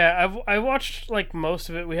 Yeah. I watched, like, most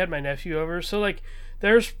of it. We had my nephew over, so, like,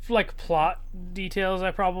 there's, like, plot details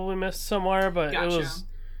I probably missed somewhere, but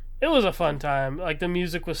it was a fun time. Like, the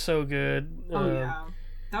music was so good.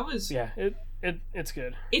 That was... Yeah, it's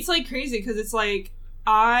good. It's, like, crazy, because it's, like,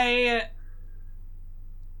 I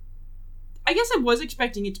guess I was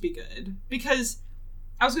expecting it to be good, because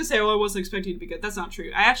I was going to say, I wasn't expecting it to be good. That's not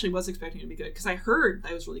true. I actually was expecting it to be good, because I heard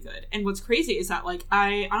that it was really good. And what's crazy is that, like,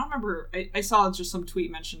 I don't remember, I saw just some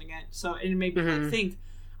tweet mentioning it, so it made me like, think,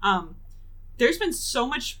 there's been so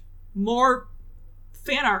much more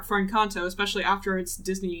fan art for Encanto, especially after its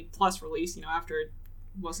Disney Plus release, you know, after it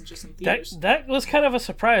wasn't just in theaters. That was kind of a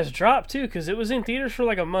surprise drop too, because it was in theaters for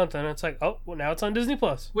like a month, and it's like, oh, well, now it's on Disney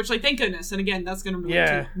Plus. Which, like, thank goodness. And again, that's going to relate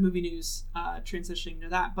to movie news, transitioning to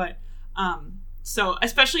that. But so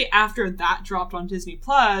especially after that dropped on Disney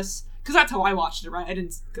Plus, because that's how I watched it, right? I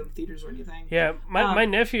didn't go to theaters or anything. Yeah, my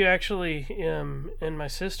nephew actually, and my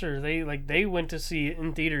sister, they went to see it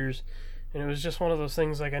in theaters. And it was just one of those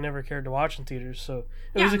things, like, I never cared to watch in theaters, so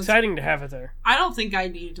it was exciting to have it there. I don't think I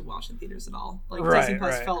needed to watch in theaters at all. Like, Disney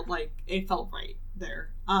Plus felt like, it felt right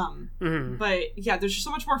there. But, yeah, there's just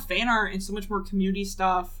so much more fan art and so much more community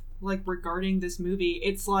stuff, like, regarding this movie.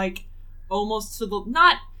 It's, like, almost to the,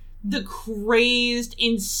 not the crazed,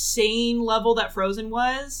 insane level that Frozen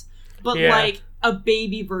was, but, like, a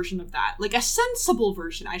baby version of that. Like, a sensible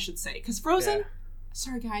version, I should say. Because Frozen,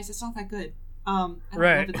 sorry guys, it's not that good. I don't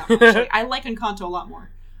love it that much. I like Encanto a lot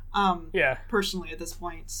more. Personally at this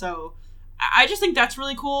point. So I just think that's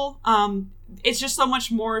really cool. It's just so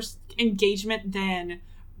much more engagement than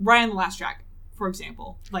Raya and the Last Dragon, for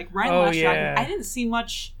example. Like, Raya and the Last Dragon, I didn't see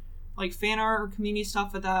much like fan art or community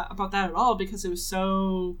stuff about that at all because it was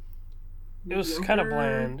so mediocre. It was kind of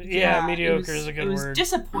bland. Yeah, mediocre is a good word. It was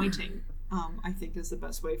disappointing, I think is the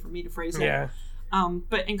best way for me to phrase it. Yeah.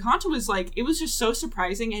 But Encanto was like, it was just so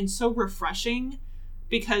surprising and so refreshing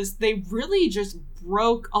because they really just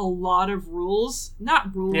broke a lot of rules.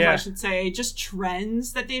 Not rules, I should say, just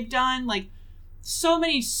trends that they've done. Like, so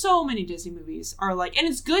many Disney movies are like, and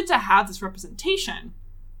it's good to have this representation.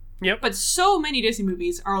 Yep. But so many Disney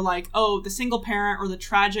movies are like, oh, the single parent or the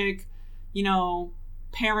tragic,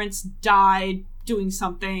 parents died doing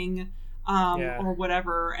something, or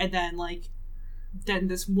whatever, and then like, then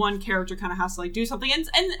this one character kind of has to like do something,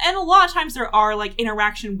 and a lot of times there are like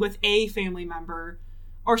interaction with a family member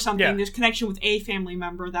or something. Yeah. There's connection with a family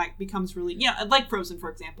member that becomes really, like Frozen,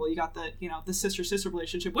 for example. You got the the sister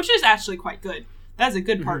relationship, which is actually quite good. That's a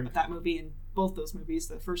good part of that movie, in both those movies,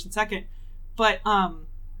 the first and second. But I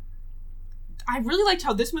really liked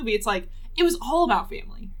how this movie, it's like, it was all about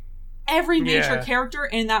family. Every major character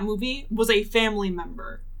in that movie was a family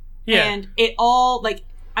member. Yeah. And it all, like,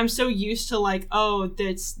 I'm so used to, like, oh,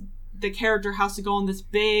 that's the character has to go on this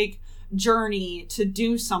big journey to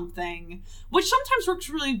do something, which sometimes works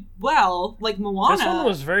really well, like Moana. This one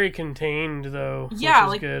was very contained, though, which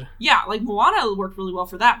was good. Yeah, like Moana worked really well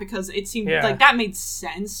for that, because it seemed like that made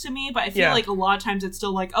sense to me, but I feel like a lot of times it's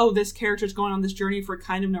still like, oh, this character's going on this journey for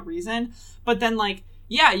kind of no reason, but then, like,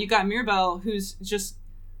 you got Mirabel, who's just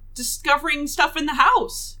discovering stuff in the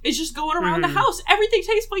house. It's just going around the house. Everything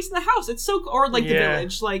takes place in the house. It's so, or like the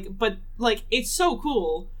village, like, but like, it's so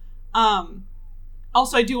cool.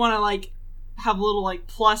 Also, I do want to like have a little like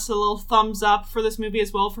plus, a little thumbs up for this movie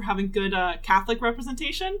as well for having good Catholic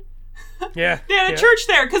representation. Yeah. They had a church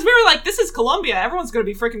there, because we were like, this is Colombia, everyone's going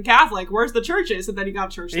to be freaking Catholic, where's the churches? And then he got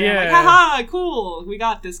a church there. Yeah. I'm like, haha, cool, we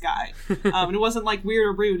got this guy. And it wasn't like weird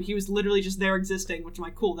or rude, he was literally just there existing, which I'm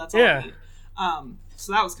like, cool, that's all I need.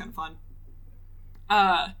 So that was kind of fun.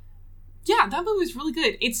 Yeah, that movie was really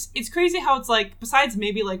good. It's crazy how it's like, besides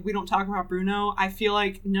maybe like we don't talk about Bruno, I feel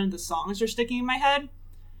like none of the songs are sticking in my head.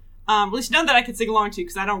 At least none that I could sing along to,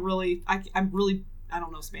 because I don't know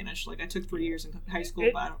Spanish. Like, I took 3 years in high school,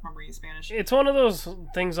 but I don't remember any Spanish. It's one of those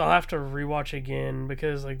things I'll have to rewatch again,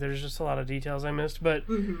 because like there's just a lot of details I missed. But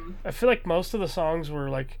I feel like most of the songs were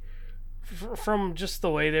like, from just the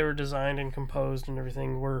way they were designed and composed and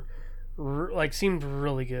everything, were like seemed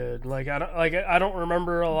really good. Like I don't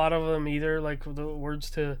remember a lot of them either, like the words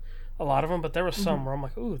to a lot of them, but there was some where I'm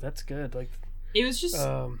like, ooh, that's good. Like it was just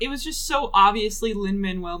so obviously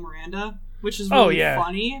Lin-Manuel Miranda, which is really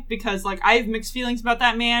funny, because like I have mixed feelings about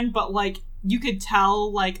that man, but like you could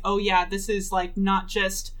tell like, oh yeah, this is like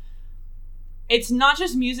it's not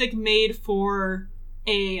just music made for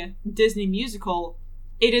a Disney musical.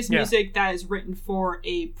 It is music that is written for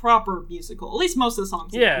a proper musical. At least most of the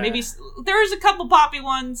songs. Yeah. Maybe there's a couple poppy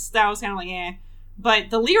ones that I was kind of like, eh.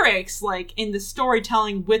 But the lyrics, like, in the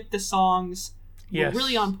storytelling with the songs, were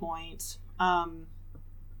really on point.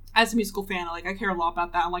 As a musical fan, like, I care a lot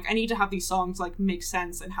about that. I'm like, I need to have these songs, like, make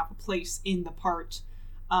sense and have a place in the part.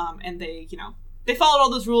 And they, they followed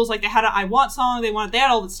all those rules. Like, they had an I Want song. They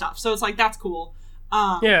had all this stuff. So it's like, that's cool.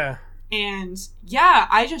 And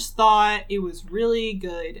I just thought it was really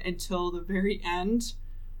good until the very end.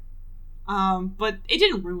 But it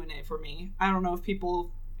didn't ruin it for me. I don't know if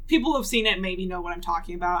people who've seen it maybe know what I'm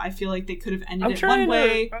talking about. I feel like they could have ended it one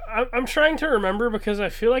way. I'm trying to remember, because I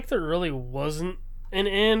feel like there really wasn't an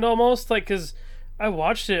end almost. Like, because I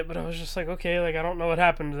watched it, but I was just like, okay, like, I don't know what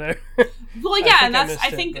happened there. Well, yeah,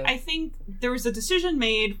 I think there was a decision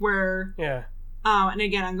made where... Yeah. And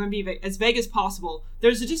again, I'm going to be as vague as possible.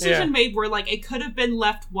 There's a decision made where, like, it could have been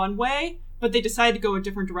left one way, but they decided to go a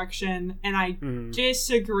different direction, and I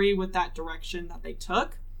disagree with that direction that they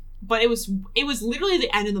took. But it was literally the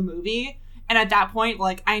end of the movie, and at that point,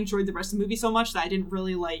 like, I enjoyed the rest of the movie so much that I didn't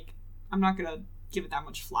really, like, I'm not going to give it that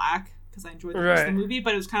much flack, because I enjoyed the rest of the movie,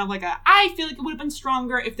 but it was kind of like I feel like it would have been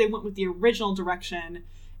stronger if they went with the original direction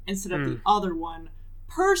instead of the other one.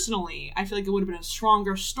 Personally, I feel like it would have been a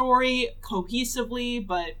stronger story, cohesively,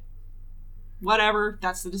 but whatever.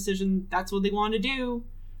 That's the decision. That's what they wanted to do.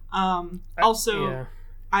 I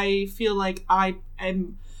feel like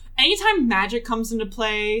anytime magic comes into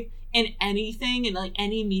play in anything, in like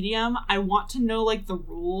any medium, I want to know like the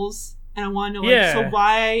rules, and I want to know like, so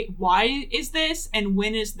why is this, and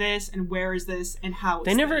when is this, and where is this, and how is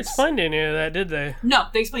this? They never explained any of that, did they? No,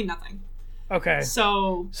 they explained nothing. Okay.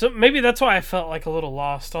 So maybe that's why I felt like a little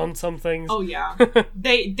lost on some things. Oh yeah.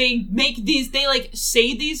 they make these, they like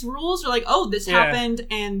say these rules, or like, oh, this happened,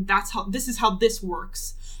 and this is how this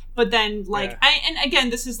works. But then like and again,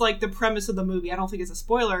 this is like the premise of the movie. I don't think it's a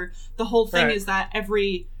spoiler. The whole thing is that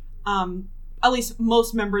every at least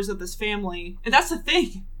most members of this family, and that's the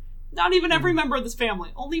thing, not even every member of this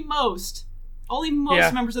family, only most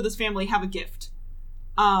members of this family have a gift.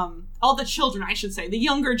 All the children, I should say, the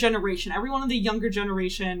younger generation, everyone in the younger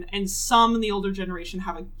generation and some in the older generation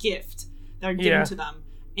have a gift that are given to them.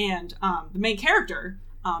 And the main character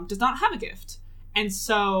does not have a gift. And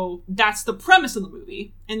so that's the premise of the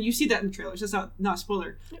movie. And you see that in the trailers. That's not a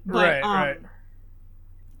spoiler. But right.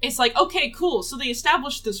 It's like, okay, cool. So they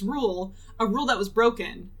established this rule, a rule that was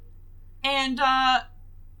broken. And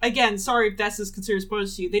again, sorry if that's as considered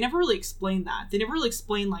spoilers to you. They never really explained that. They never really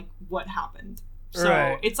explained like what happened.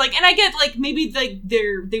 So it's like, and I get like maybe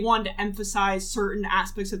they wanted to emphasize certain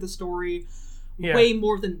aspects of the story way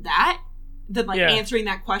more than that, than like answering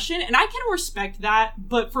that question. And I can respect that,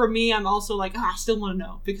 but for me, I'm also like, I still want to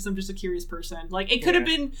know because I'm just a curious person. Like it could have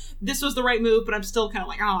been this was the right move, but I'm still kind of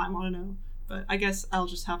like, I want to know. But I guess I'll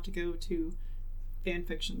just have to go to fan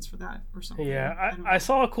fictions for that or something. Yeah, I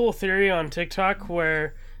saw a cool theory on TikTok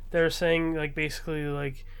where they're saying like basically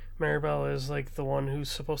like Maribel is like the one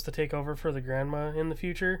who's supposed to take over for the grandma in the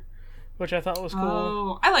future, which I thought was cool.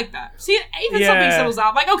 Oh, I like that. See, even something settles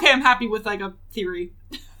out. Like, okay, I'm happy with like a theory.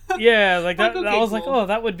 Yeah, like that. Okay, I was like, oh,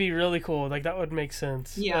 that would be really cool. Like that would make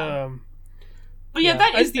sense. Yeah. But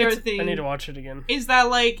that is the other thing. I need to watch it again. Is that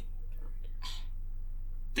like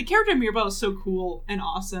the character Mirabelle is so cool and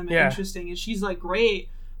awesome and interesting, and she's like great,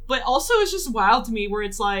 but also it's just wild to me where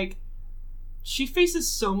it's like she faces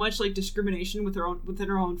so much like discrimination within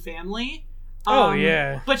her own family.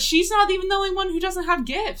 But she's not even the only one who doesn't have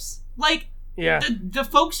gifts. Like the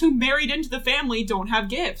folks who married into the family don't have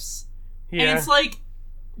gifts. Yeah. And it's like,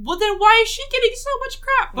 well then why is she getting so much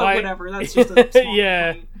crap? But whatever, that's just a small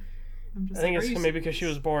point. I think it's maybe because she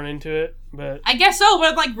was born into it, but I guess so.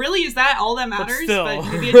 But like, really, is that all that matters? But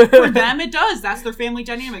maybe for them, it does. That's their family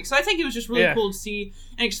dynamic. So I think it was just really cool to see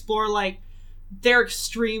and explore like their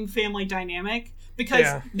extreme family dynamic,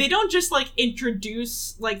 because they don't just like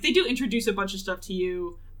introduce, like they do introduce a bunch of stuff to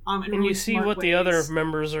you, in and really you see what the other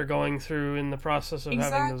members are going through in the process of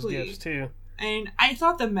having those gifts too. And I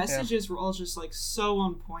thought the messages were all just like so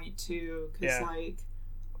on point too, because like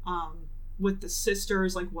with the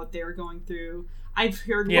sisters, like what they were going through. I've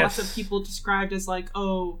heard lots of people described as like,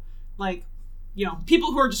 oh, like, you know,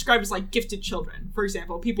 people who are described as like gifted children, for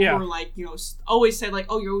example, people who are like, you know, always said like,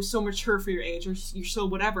 oh, you're so mature for your age, or you're so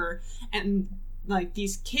whatever, and like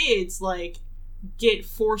these kids like get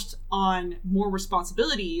forced on more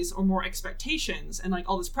responsibilities or more expectations and like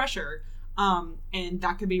all this pressure, and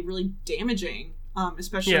that could be really damaging,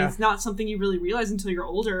 especially it's not something you really realize until you're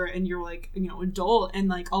older and you're like, you know, adult, and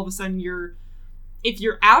like all of a sudden if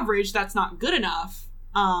you're average, that's not good enough,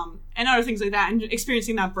 and other things like that, and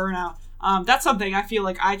experiencing that burnout. That's something I feel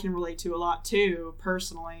like I can relate to a lot too,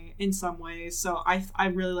 personally, in some ways. So I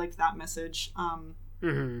really liked that message.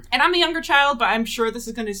 And I'm a younger child, but I'm sure this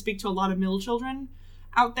is going to speak to a lot of middle children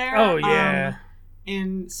out there. Oh, yeah.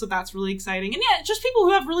 And so that's really exciting. And yeah, just people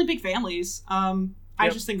who have really big families. I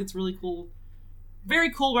just think it's really cool.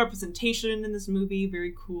 Very cool representation in this movie.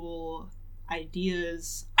 Very cool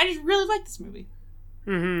ideas. I just really like this movie.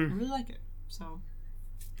 I really like it. So.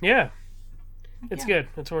 Yeah. It's good.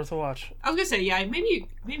 It's worth a watch. I was gonna say, maybe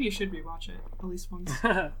you should rewatch it at least once.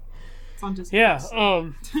 It's on Disney.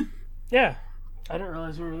 Yeah. I didn't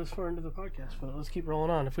realize we were this far into the podcast, but let's keep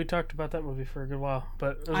rolling on. If we talked about that movie for a good while,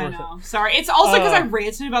 but it was worth it. Sorry, it's also because I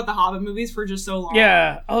ranted about the Hobbit movies for just so long.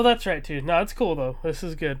 Yeah. Oh, that's right too. No, it's cool though. This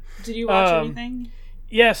is good. Did you watch anything?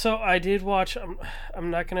 Yeah, so I did watch. I'm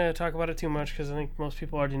not gonna talk about it too much because I think most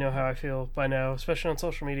people already know how I feel by now, especially on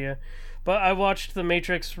social media. But I watched The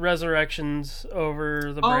Matrix Resurrections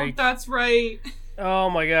over the break. Oh, that's right. Oh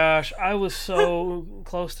my gosh, I was so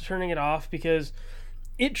close to turning it off because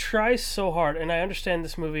it tries so hard, and I understand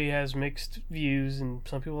this movie has mixed views, and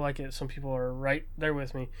some people like it, some people are right there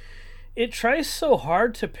with me. It tries so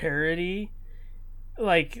hard to parody,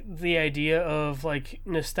 like, the idea of, like,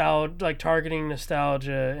 nostalgia, like, targeting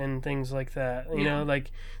nostalgia and things like that. You know,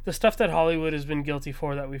 like, the stuff that Hollywood has been guilty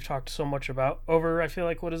for that we've talked so much about over, I feel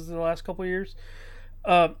like, what is the last couple of years?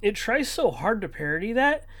 It tries so hard to parody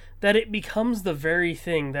that it becomes the very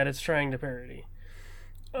thing that it's trying to parody.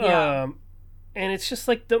 And it's just,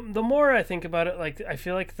 like, the more I think about it, like, I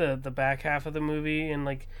feel like the back half of the movie and,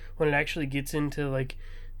 like, when it actually gets into, like,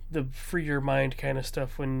 the free your mind kind of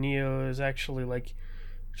stuff, when Neo is actually, like,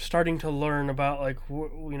 starting to learn about, like,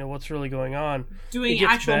 you know, what's really going on. Doing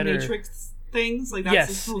actual better. Matrix things? Like,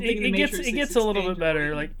 that's the whole thing in the Matrix. It gets a little bit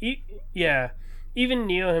better. Like, even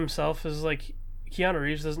Neo himself is, like, Keanu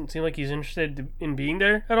Reeves doesn't seem like he's interested in being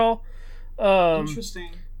there at all.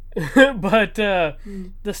 Interesting. But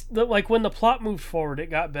like when the plot moved forward, it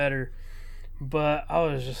got better. But I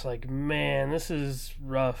was just like, man, this is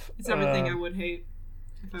rough. It's everything I would hate.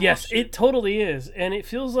 Yes, it totally is, and it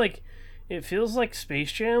feels like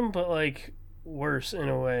Space Jam, but like worse in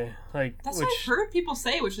a way. Like that's what I've heard people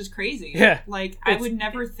say, which is crazy. Yeah, like I would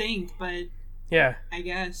never think, but yeah, I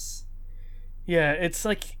guess. Yeah, it's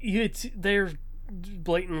like they're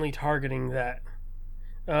blatantly targeting that.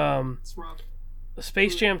 It's rough.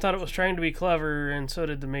 Space Jam thought it was trying to be clever, and so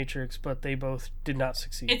did The Matrix, but they both did not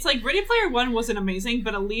succeed. It's like Ready Player One wasn't amazing,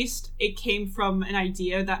 but at least it came from an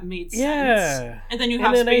idea that made sense. Yeah, and then you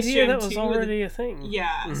have an Space idea Jam that was 2 already a thing.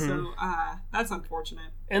 Yeah, so that's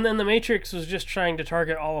unfortunate. And then The Matrix was just trying to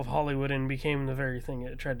target all of Hollywood and became the very thing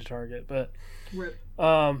it tried to target. But Rip.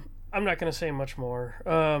 I'm not going to say much more.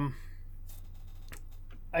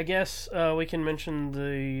 I guess we can mention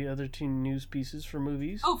the other two news pieces for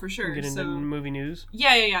movies. Oh, for sure. Get into movie news.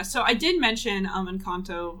 Yeah. So I did mention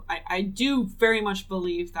Encanto. I do very much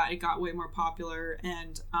believe that it got way more popular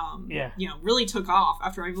and really took off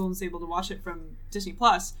after everyone was able to watch it from Disney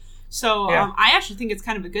Plus. So I actually think it's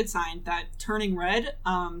kind of a good sign that Turning Red,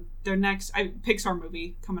 their next Pixar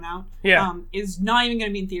movie coming out, is not even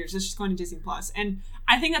going to be in theaters. It's just going to Disney Plus, and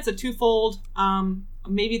I think that's a twofold.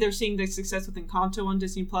 Maybe they're seeing the success with Encanto on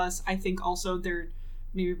Disney Plus. I think also they're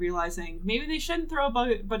maybe realizing maybe they shouldn't throw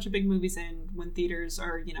a bunch of big movies in when theaters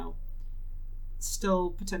are, still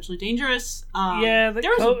potentially dangerous.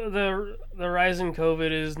 The rise in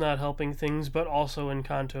COVID is not helping things, but also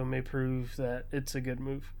Encanto may prove that it's a good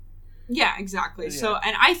move. Yeah, exactly. Yeah. So,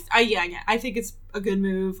 and I think it's a good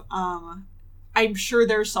move. I'm sure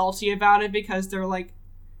they're salty about it because they're like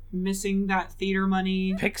missing that theater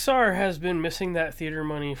money. Pixar has been missing that theater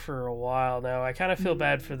money for a while now. I kind of feel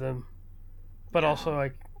bad for them, but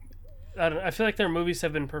also I feel like their movies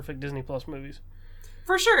have been perfect Disney Plus movies.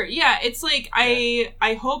 For sure, yeah. It's like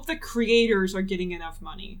I hope the creators are getting enough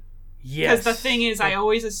money. Yes. Because the thing is, I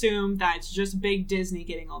always assume that it's just big Disney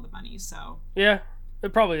getting all the money. So yeah,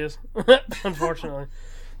 it probably is, unfortunately.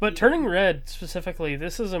 But Turning Red specifically,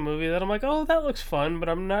 this is a movie that I'm like, oh, that looks fun, but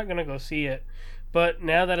I'm not gonna go see it. But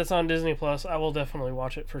now that it's on Disney Plus, I will definitely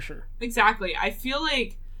watch it for sure. Exactly. I feel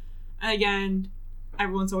like, again,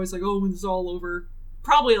 everyone's always like, oh, when it's all over.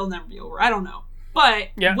 Probably it'll never be over. I don't know. But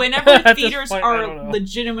whenever theaters are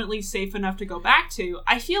legitimately safe enough to go back to,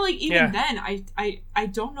 I feel like even then, I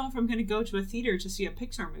don't know if I'm going to go to a theater to see a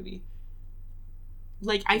Pixar movie.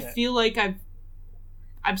 Like, I feel like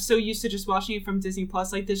I'm so used to just watching it from Disney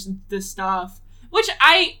Plus, like this stuff. Which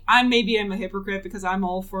I maybe am a hypocrite because I'm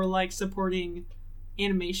all for, like, supporting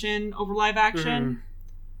animation over live action,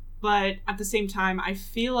 but at the same time I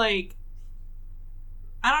feel like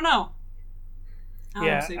I don't know.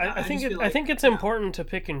 I think it's important to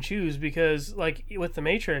pick and choose because, like, with The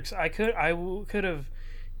Matrix, I could have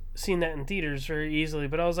seen that in theaters very easily,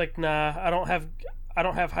 but I was like, nah, I don't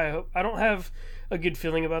have high hope. I don't have a good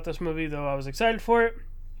feeling about this movie, though I was excited for it.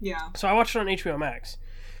 Yeah. So I watched it on HBO Max.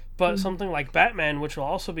 But something like Batman, which will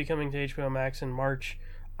also be coming to HBO Max in March,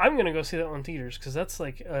 I'm going to go see that one in theaters because that's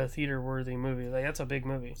like a theater-worthy movie. Like, that's a big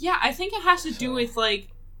movie. Yeah, I think it has to do with, like,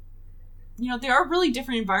 they are really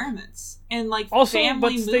different environments. And, like, also,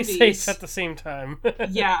 family movies... but stay safe at the same time.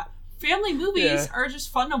 Yeah. Family movies are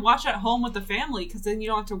just fun to watch at home with the family because then you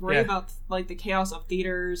don't have to worry about, like, the chaos of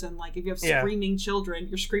theaters and, like, if you have screaming children,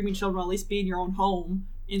 your screaming children will at least be in your own home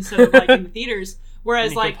instead of, like, in the theaters.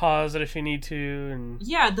 Whereas, you like, can pause it if you need to, and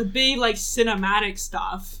the big, like, cinematic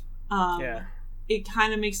stuff. It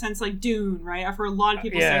kind of makes sense, like Dune, right? I've heard a lot of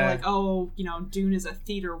people say, like, oh, Dune is a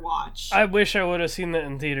theater watch. I wish I would have seen that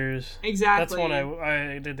in theaters. Exactly. That's one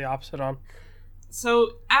I did the opposite on.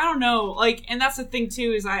 So I don't know, like, and that's the thing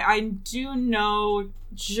too is I do know,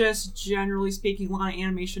 just generally speaking, a lot of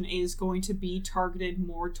animation is going to be targeted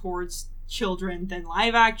more towards children than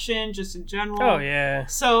live action, just in general. Oh yeah.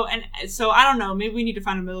 So I don't know. Maybe we need to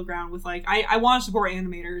find a middle ground with, like, I want to support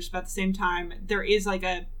animators, but at the same time, there is, like,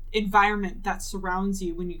 a environment that surrounds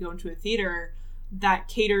you when you go into a theater that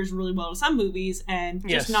caters really well to some movies and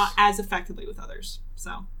just not as effectively with others.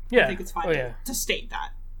 So I think it's fine to state that.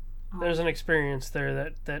 There's an experience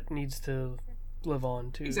there that needs to live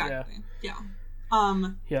on too. Exactly. Yeah.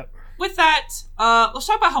 Yep. With that, let's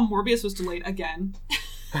talk about how Morbius was delayed again.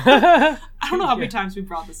 I don't know how many times we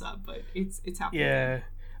brought this up, but it's happening.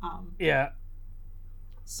 Yeah.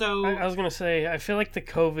 So I was gonna say, I feel like the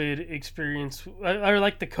COVID experience, or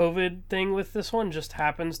like the COVID thing with this one, just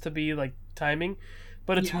happens to be like timing,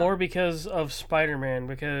 but it's more because of Spider-Man.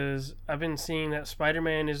 Because I've been seeing that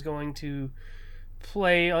Spider-Man is going to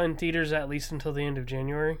play in theaters at least until the end of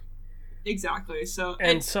January. Exactly. So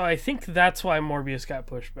so I think that's why Morbius got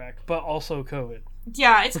pushed back, but also COVID.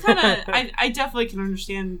 Yeah, it's kind of... I definitely can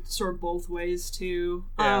understand sort of both ways, too.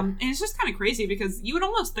 Yeah. And it's just kind of crazy, because you would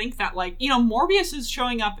almost think that, like, you know, Morbius is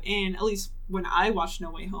showing up in... At least when I watched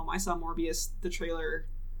No Way Home, I saw Morbius, the trailer,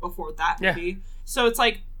 before that movie. Yeah. So it's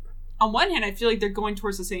like, on one hand, I feel like they're going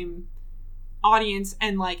towards the same audience,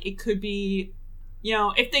 and, like, it could be... You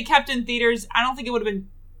know, if they kept in theaters, I don't think it would have been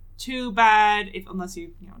too bad, unless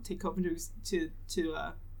you take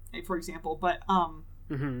COVID for example. But,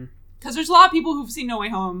 Mm-hmm. Because there's a lot of people who've seen No Way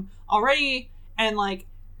Home already, and, like,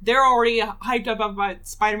 they're already hyped up about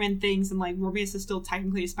Spider-Man things, and, like, Morbius is still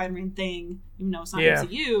technically a Spider-Man thing, even though it's not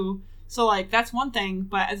MCU. So, like, that's one thing,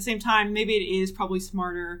 but at the same time, maybe it is probably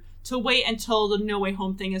smarter to wait until the No Way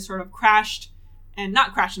Home thing has sort of crashed, and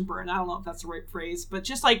not crash and burn, I don't know if that's the right phrase, but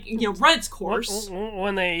just, like, run its course.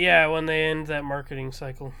 When they end that marketing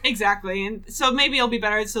cycle. Exactly, and so maybe it'll be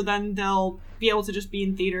better, so then they'll be able to just be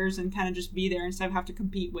in theaters and kind of just be there instead of have to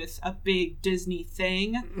compete with a big Disney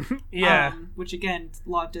thing. Yeah. Which, again, a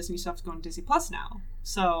lot of Disney stuff's going to Disney Plus now.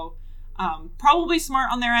 So, probably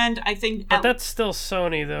smart on their end, I think. But that's still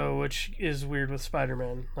Sony, though, which is weird with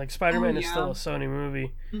Spider-Man. Like, Spider-Man is still a Sony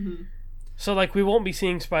movie. Mm-hmm. So, like, we won't be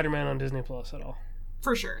seeing Spider-Man on Disney Plus at all.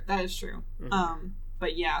 For sure, that is true. Mm-hmm.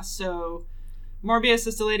 But yeah, so Morbius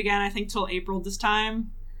is delayed again, I think, till April this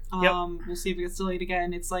time. We'll see if it gets delayed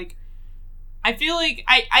again. It's like, I feel like,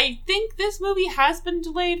 I think this movie has been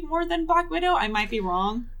delayed more than Black Widow. I might be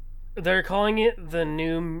wrong. They're calling it the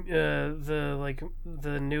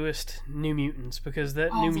newest New Mutants, because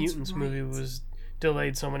that New Mutants movie was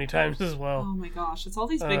delayed so many times as well. Oh my gosh, it's all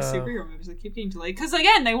these big superhero movies that keep getting delayed. Because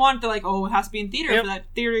again, they want it has to be in theater for that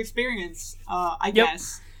theater experience, I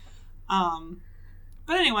guess.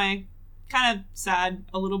 But anyway, kind of sad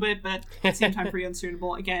a little bit, but at the same time pretty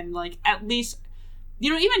unsuitable. Again, like, at least,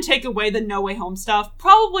 even take away the No Way Home stuff,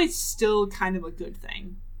 probably still kind of a good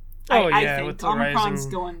thing. I think with the Omicron's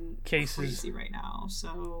rising going cases crazy right now,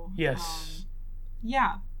 so yes.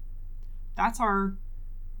 Yeah. That's our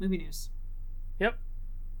movie news. Yep.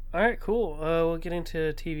 All right, cool. We'll get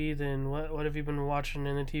into TV then. What have you been watching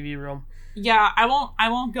in the TV realm? Yeah, I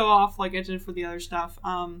won't go off like I did for the other stuff.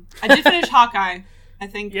 I did finish Hawkeye. I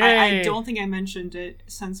think I don't think I mentioned it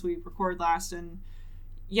since we recorded last, and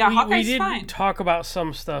Hawkeye's fine. We did talk about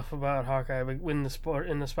some stuff about Hawkeye in the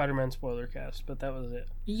Spider-Man spoiler cast, but that was it.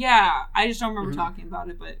 Yeah, I just don't remember talking about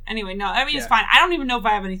it. But anyway, no, I mean it's fine. I don't even know if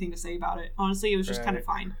I have anything to say about it. Honestly, it was just kind of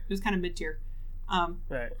fine. It was kind of mid-tier.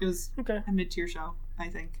 It was a mid-tier show, I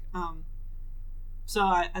think.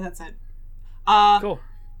 So that's it. Cool.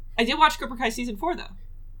 I did watch Cobra Kai season 4 though.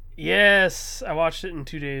 Yes, I watched it in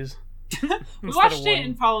 2 days. We watched it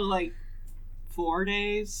in probably like 4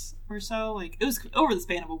 days or so. Like, it was over the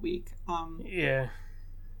span of a week. Yeah.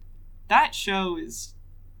 That show is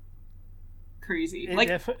crazy.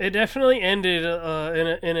 It definitely ended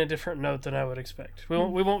in a different note than I would expect. We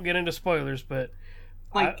won't get into spoilers, but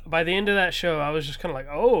by the end of that show, I was just kind of like,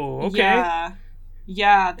 oh, okay.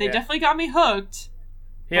 Yeah, they definitely got me hooked.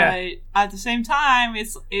 Yeah. But at the same time,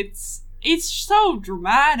 it's so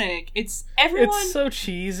dramatic. It's so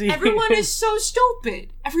cheesy. Everyone is so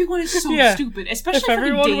stupid. Everyone is so stupid, especially if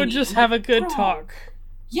everyone would just have a good talk.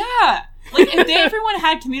 Yeah. Like, if everyone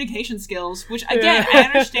had communication skills, which, again, I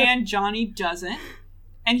understand Johnny doesn't,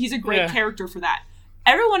 and he's a great character for that.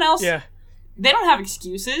 Everyone else, they don't have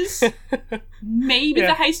excuses. Maybe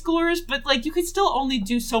the high schoolers, but, like, you could still only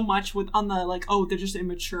do so much on the, like, they're just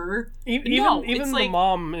immature. Even the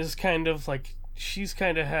mom is kind of, like, she's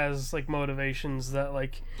kind of has, like, motivations that,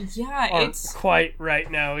 like, aren't quite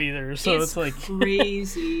right now either. So it's like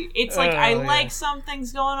crazy. It's like, I like some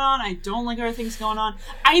things going on. I don't like other things going on.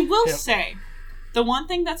 I will say, the one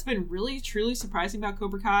thing that's been really, truly surprising about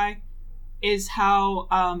Cobra Kai is how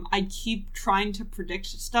I keep trying to predict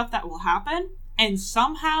stuff that will happen, and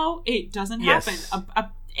somehow it doesn't happen.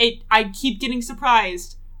 I keep getting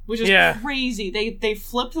surprised, which is crazy. They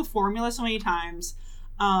flipped the formula so many times,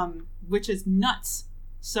 which is nuts.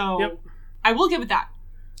 So I will give it that.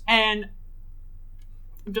 And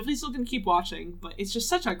I'm definitely still going to keep watching, but it's just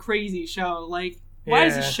such a crazy show. Like, why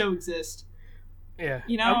does this show exist? Yeah.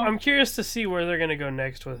 You know? I'm curious to see where they're going to go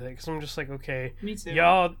next with it, because I'm just like, okay. Me too.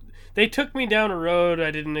 Y'all, they took me down a road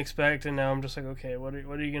I didn't expect, and now I'm just like, okay, what are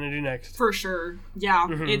you going to do next? For sure. Yeah.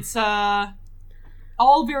 Mm-hmm. It's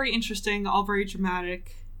all very interesting, all very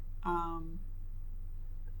dramatic.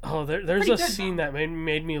 There's a scene that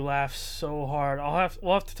made me laugh so hard.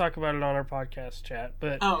 We'll have to talk about it on our podcast chat,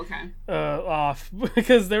 but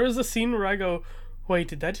because there was a scene where I go, wait,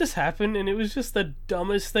 did that just happen? And it was just the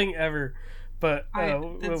dumbest thing ever. But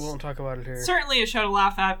we won't talk about it here. Certainly a show to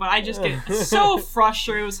laugh at, but I just get so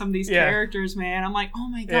frustrated with some of these characters, man. I'm like, oh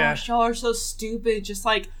my gosh, y'all are so stupid. Just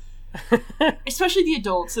like, especially the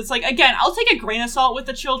adults. It's like, again, I'll take a grain of salt with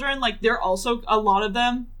the children. Like, they're also, a lot of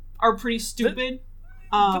them are pretty stupid.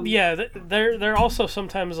 They're also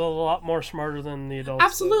sometimes a lot more smarter than the adults.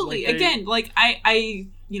 Absolutely. Like, again, like I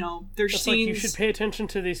there's scenes. Like you should pay attention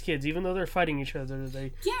to these kids, even though they're fighting each other.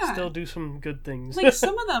 They still do some good things. Like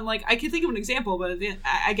some of them, like I can think of an example, but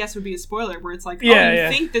I guess would be a spoiler where it's like, you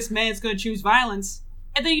think this man's going to choose violence,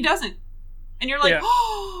 and then he doesn't, and you're like,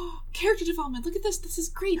 oh, character development. Look at this. This is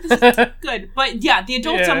great. This is good. But yeah, the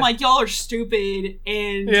adults, I'm like, y'all are stupid,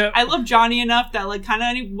 and I love Johnny enough that like kind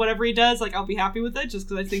of whatever he does, like I'll be happy with it just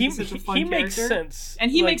because I think he's such a fun character. He makes sense, and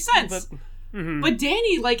he makes sense. But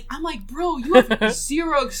Danny, like, I'm like, bro, you have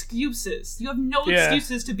zero excuses. You have no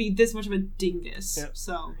excuses to be this much of a dingus. Yep.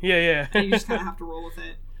 So and you just kind of have to roll with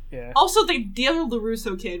it. Yeah. Also, the other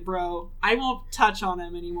LaRusso kid, bro, I won't touch on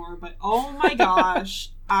him anymore. But oh my gosh,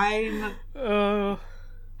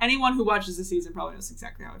 anyone who watches the season probably knows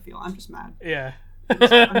exactly how I feel. I'm just mad. Yeah.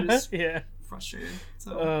 I'm just frustrated.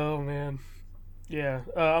 So. Oh man. Yeah,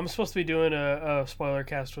 I'm supposed to be doing a spoiler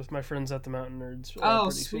cast with my friends at the Mountain Nerds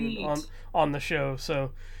pretty soon on the show.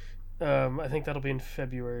 So I think that'll be in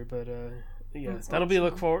February. But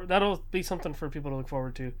that'll be something for people to look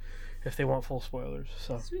forward to if they want full spoilers.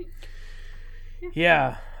 So sweet.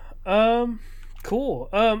 Yeah. Cool.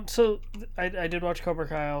 So I did watch Cobra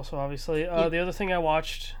Kai also, obviously. The other thing I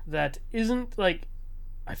watched that isn't like,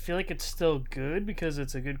 I feel like it's still good because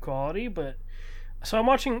it's a good quality, but. So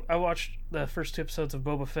I watched the first 2 episodes of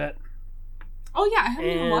Boba Fett. Oh yeah, I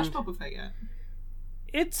haven't even watched Boba Fett yet.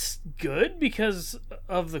 It's good because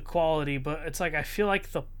of the quality, but it's like I feel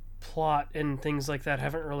like the plot and things like that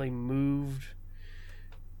haven't really moved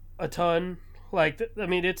a ton. Like, I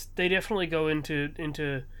mean, they definitely go into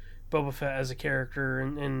Boba Fett as a character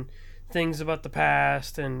and things about the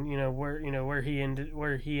past and where he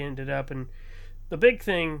ended up, and the big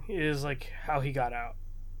thing is like how he got out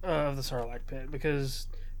of the Sarlacc pit, because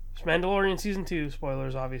it's Mandalorian season 2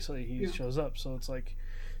 spoilers, obviously he shows up, so it's like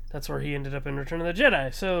that's where he ended up in Return of the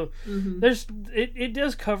Jedi. So there's it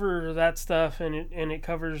does cover that stuff, and it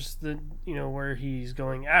covers the where he's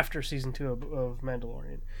going after season 2 of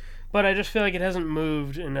Mandalorian. But I just feel like it hasn't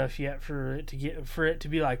moved enough yet for it to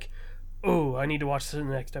be like, oh, I need to watch the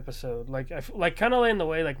next episode. Like kind of in the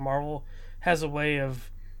way like Marvel has a way of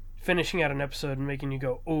finishing out an episode and making you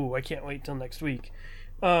go, oh, I can't wait till next week.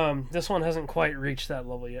 This one hasn't quite reached that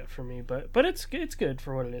level yet for me, but it's good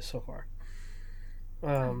for what it is so far.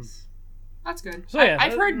 Nice. That's good. So yeah,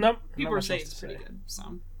 I've heard people are saying it's pretty good.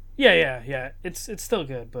 So yeah, it's still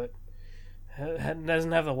good, but it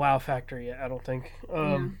doesn't have the wow factor yet, I don't think.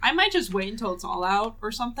 I might just wait until it's all out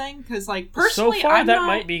or something, because like personally, so far that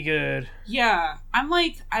might be good. Yeah, I'm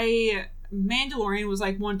like Mandalorian was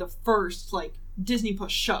like one of the first like Disney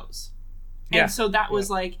Plus shows. And so that was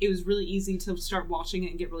like, it was really easy to start watching it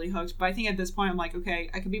and get really hooked. But I think at this point I'm like, okay,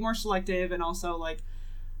 I can be more selective, and also like,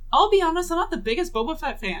 I'll be honest, I'm not the biggest Boba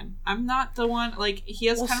Fett fan. I'm not the one, like, he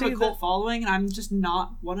has kind of a cult following, and I'm just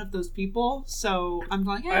not one of those people. So I'm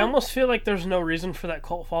like, I almost feel like there's no reason for that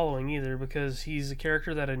cult following either, because he's a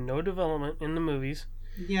character that had no development in the movies.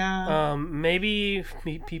 Yeah. Maybe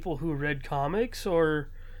people who read comics or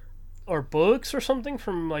books or something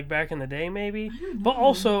from like back in the day, maybe. But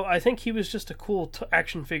also, I think he was just a cool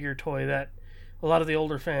action figure toy that a lot of the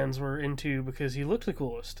older fans were into because he looked the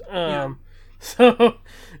coolest. So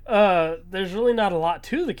there's really not a lot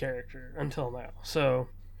to the character until now. So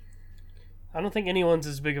I don't think anyone's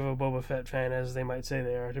as big of a Boba Fett fan as they might say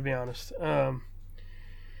they are, to be honest.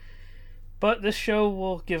 But this show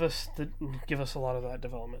will give us a lot of that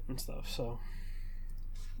development and stuff. So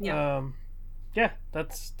yeah,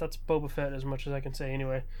 that's Boba Fett as much as I can say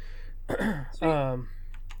anyway.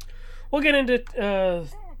 We'll get into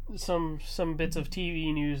some bits of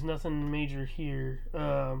TV news. Nothing major here.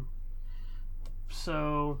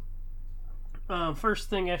 First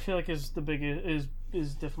thing I feel like is the biggest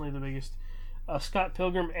is definitely the biggest. Scott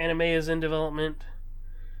Pilgrim anime is in development.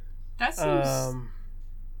 That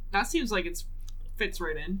seems like it fits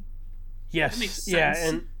right in. Yes, that makes sense.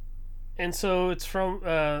 Yeah, and so it's from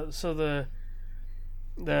the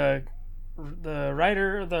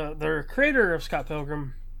writer, the creator of Scott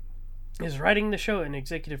Pilgrim is writing the show and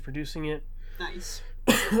executive producing it. Nice.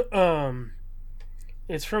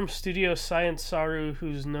 It's from Studio Science Saru,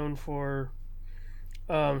 who's known for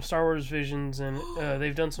Star Wars Visions, and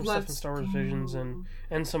they've done some stuff in Star Wars Visions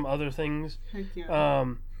and some other things. Heck yeah.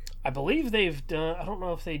 I believe they've done. I don't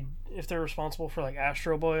know if they're responsible for like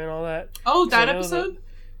Astro Boy and all that. Oh, that episode.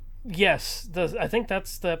 Yes, I think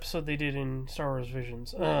that's the episode they did in Star Wars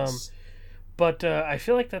Visions. Nice. But I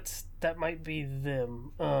feel like that might be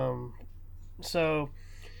them. I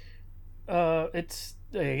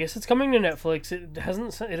guess it's coming to Netflix. It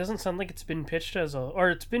doesn't sound like it's been pitched as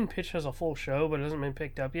it's been pitched as a full show, but it hasn't been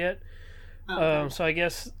picked up yet. Okay. So I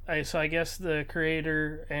guess the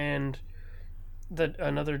creator and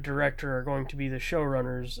another director are going to be the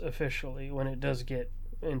showrunners officially when it does get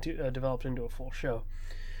developed into a full show.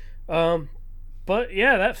 But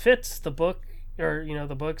yeah, that fits the book. Or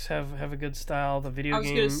the books have a good style. The video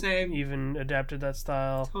game even adapted that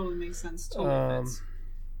style. Totally makes sense. Totally fits.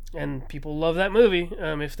 And people love that movie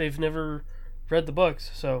if they've never read the books.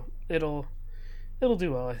 So it'll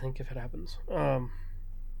do well, I think, if it happens. But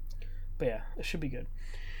yeah, it should be good.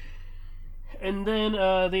 And then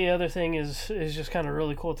the other thing is just kind of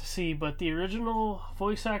really cool to see. But the original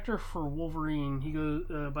voice actor for Wolverine, he goes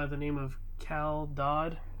by the name of Cal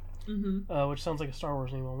Dodd. Mm-hmm. Which sounds like a Star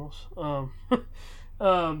Wars name almost.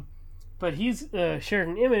 But he's shared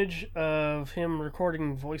an image of him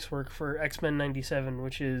recording voice work for X-Men 97,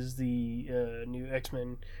 which is the new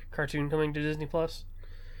X-Men cartoon coming to Disney+.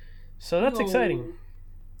 So that's exciting.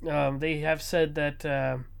 They have said that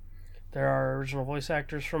there are original voice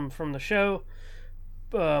actors from the show.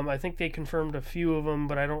 I think they confirmed a few of them,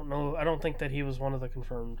 but I don't know. I don't think that he was one of the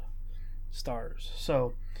confirmed stars.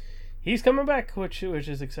 So he's coming back, which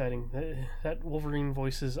is exciting. That Wolverine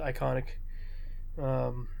voice is iconic,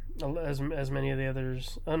 as many of the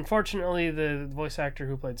others. Unfortunately, the voice actor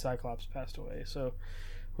who played Cyclops passed away, so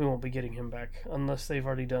we won't be getting him back unless they've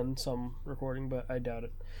already done some recording, but I doubt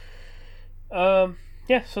it.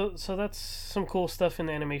 Yeah, so that's some cool stuff in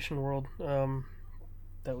the animation world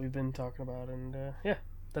that we've been talking about, and yeah,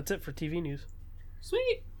 that's it for TV news.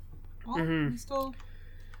 Sweet. Well, we still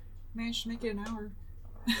managed to make it an hour.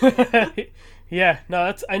 Yeah,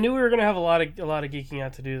 no, I knew we were gonna have a lot of geeking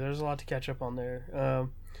out to do. There's a lot to catch up on there.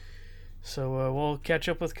 So we'll catch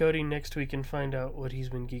up with Cody next week and find out what he's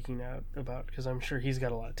been geeking out about, because I'm sure he's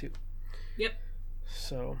got a lot too. Yep.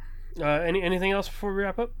 So, anything else before we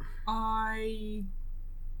wrap up? I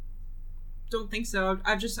don't think so.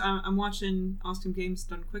 I'm watching Awesome Games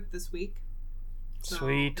Done Quick this week. So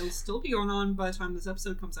Sweet. It'll still be going on by the time this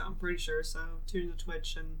episode comes out, I'm pretty sure. So tune in to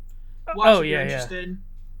Twitch and watch if you're interested.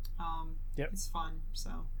 Yep. It's fun.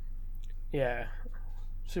 So yeah,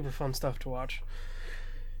 super fun stuff to watch.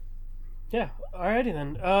 Yeah, alrighty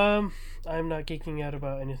then. I'm not geeking out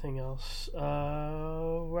about anything else.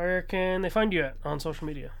 Where can they find you at on social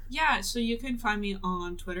media? Yeah, so you can find me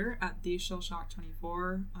on Twitter at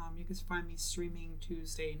TheShellshock24. You can find me streaming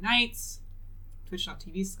Tuesday nights,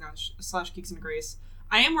 twitch.tv/Geeks and Grace.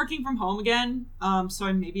 I am working from home again, so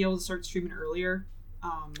I may be able to start streaming earlier.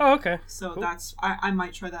 Okay. So cool. I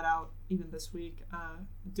might try that out even this week,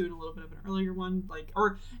 doing a little bit of an earlier one,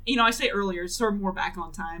 I say earlier, it's sort of more back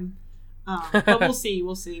on time. But we'll see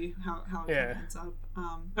how it kind of ends up.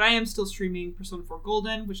 But I am still streaming Persona 4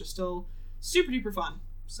 Golden, which is still super duper fun.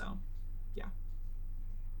 So, yeah.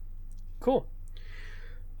 Cool.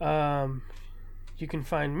 You can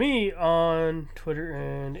find me on Twitter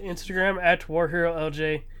and Instagram at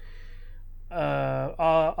WarHeroLJ.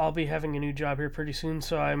 I'll be having a new job here pretty soon,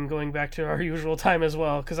 so I'm going back to our usual time as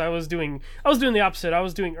well, because I was doing the opposite. I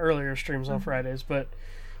was doing earlier streams on Fridays, but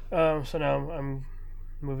so now I'm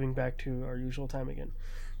moving back to our usual time again.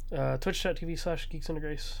 Twitch.tv/Geeks Under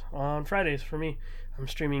Grace on Fridays for me. I'm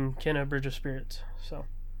streaming Kenna Bridge of Spirits. So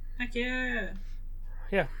heck yeah.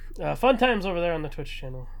 Yeah. Fun times over there on the Twitch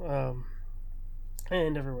channel.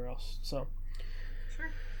 And everywhere else. So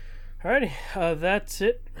sure. Alrighty. That's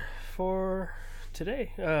it for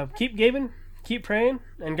today. Keep gaming, keep praying,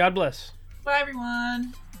 and God bless. Bye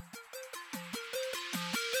everyone.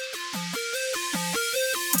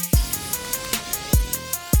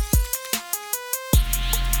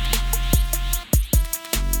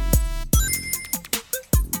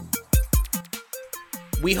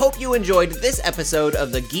 We hope you enjoyed this episode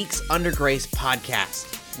of the Geeks Under Grace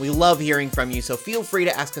podcast. We love hearing from you, so feel free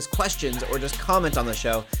to ask us questions or just comment on the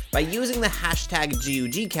show by using the hashtag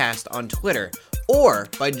GUGcast on Twitter, or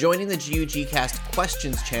by joining the GUGcast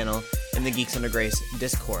questions channel in the Geeks Under Grace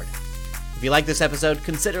Discord. If you like this episode,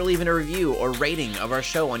 consider leaving a review or rating of our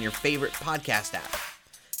show on your favorite podcast app.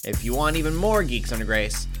 If you want even more Geeks Under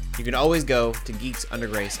Grace, you can always go to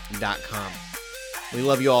geeksundergrace.com. We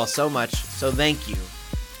love you all so much, so thank you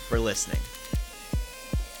for listening.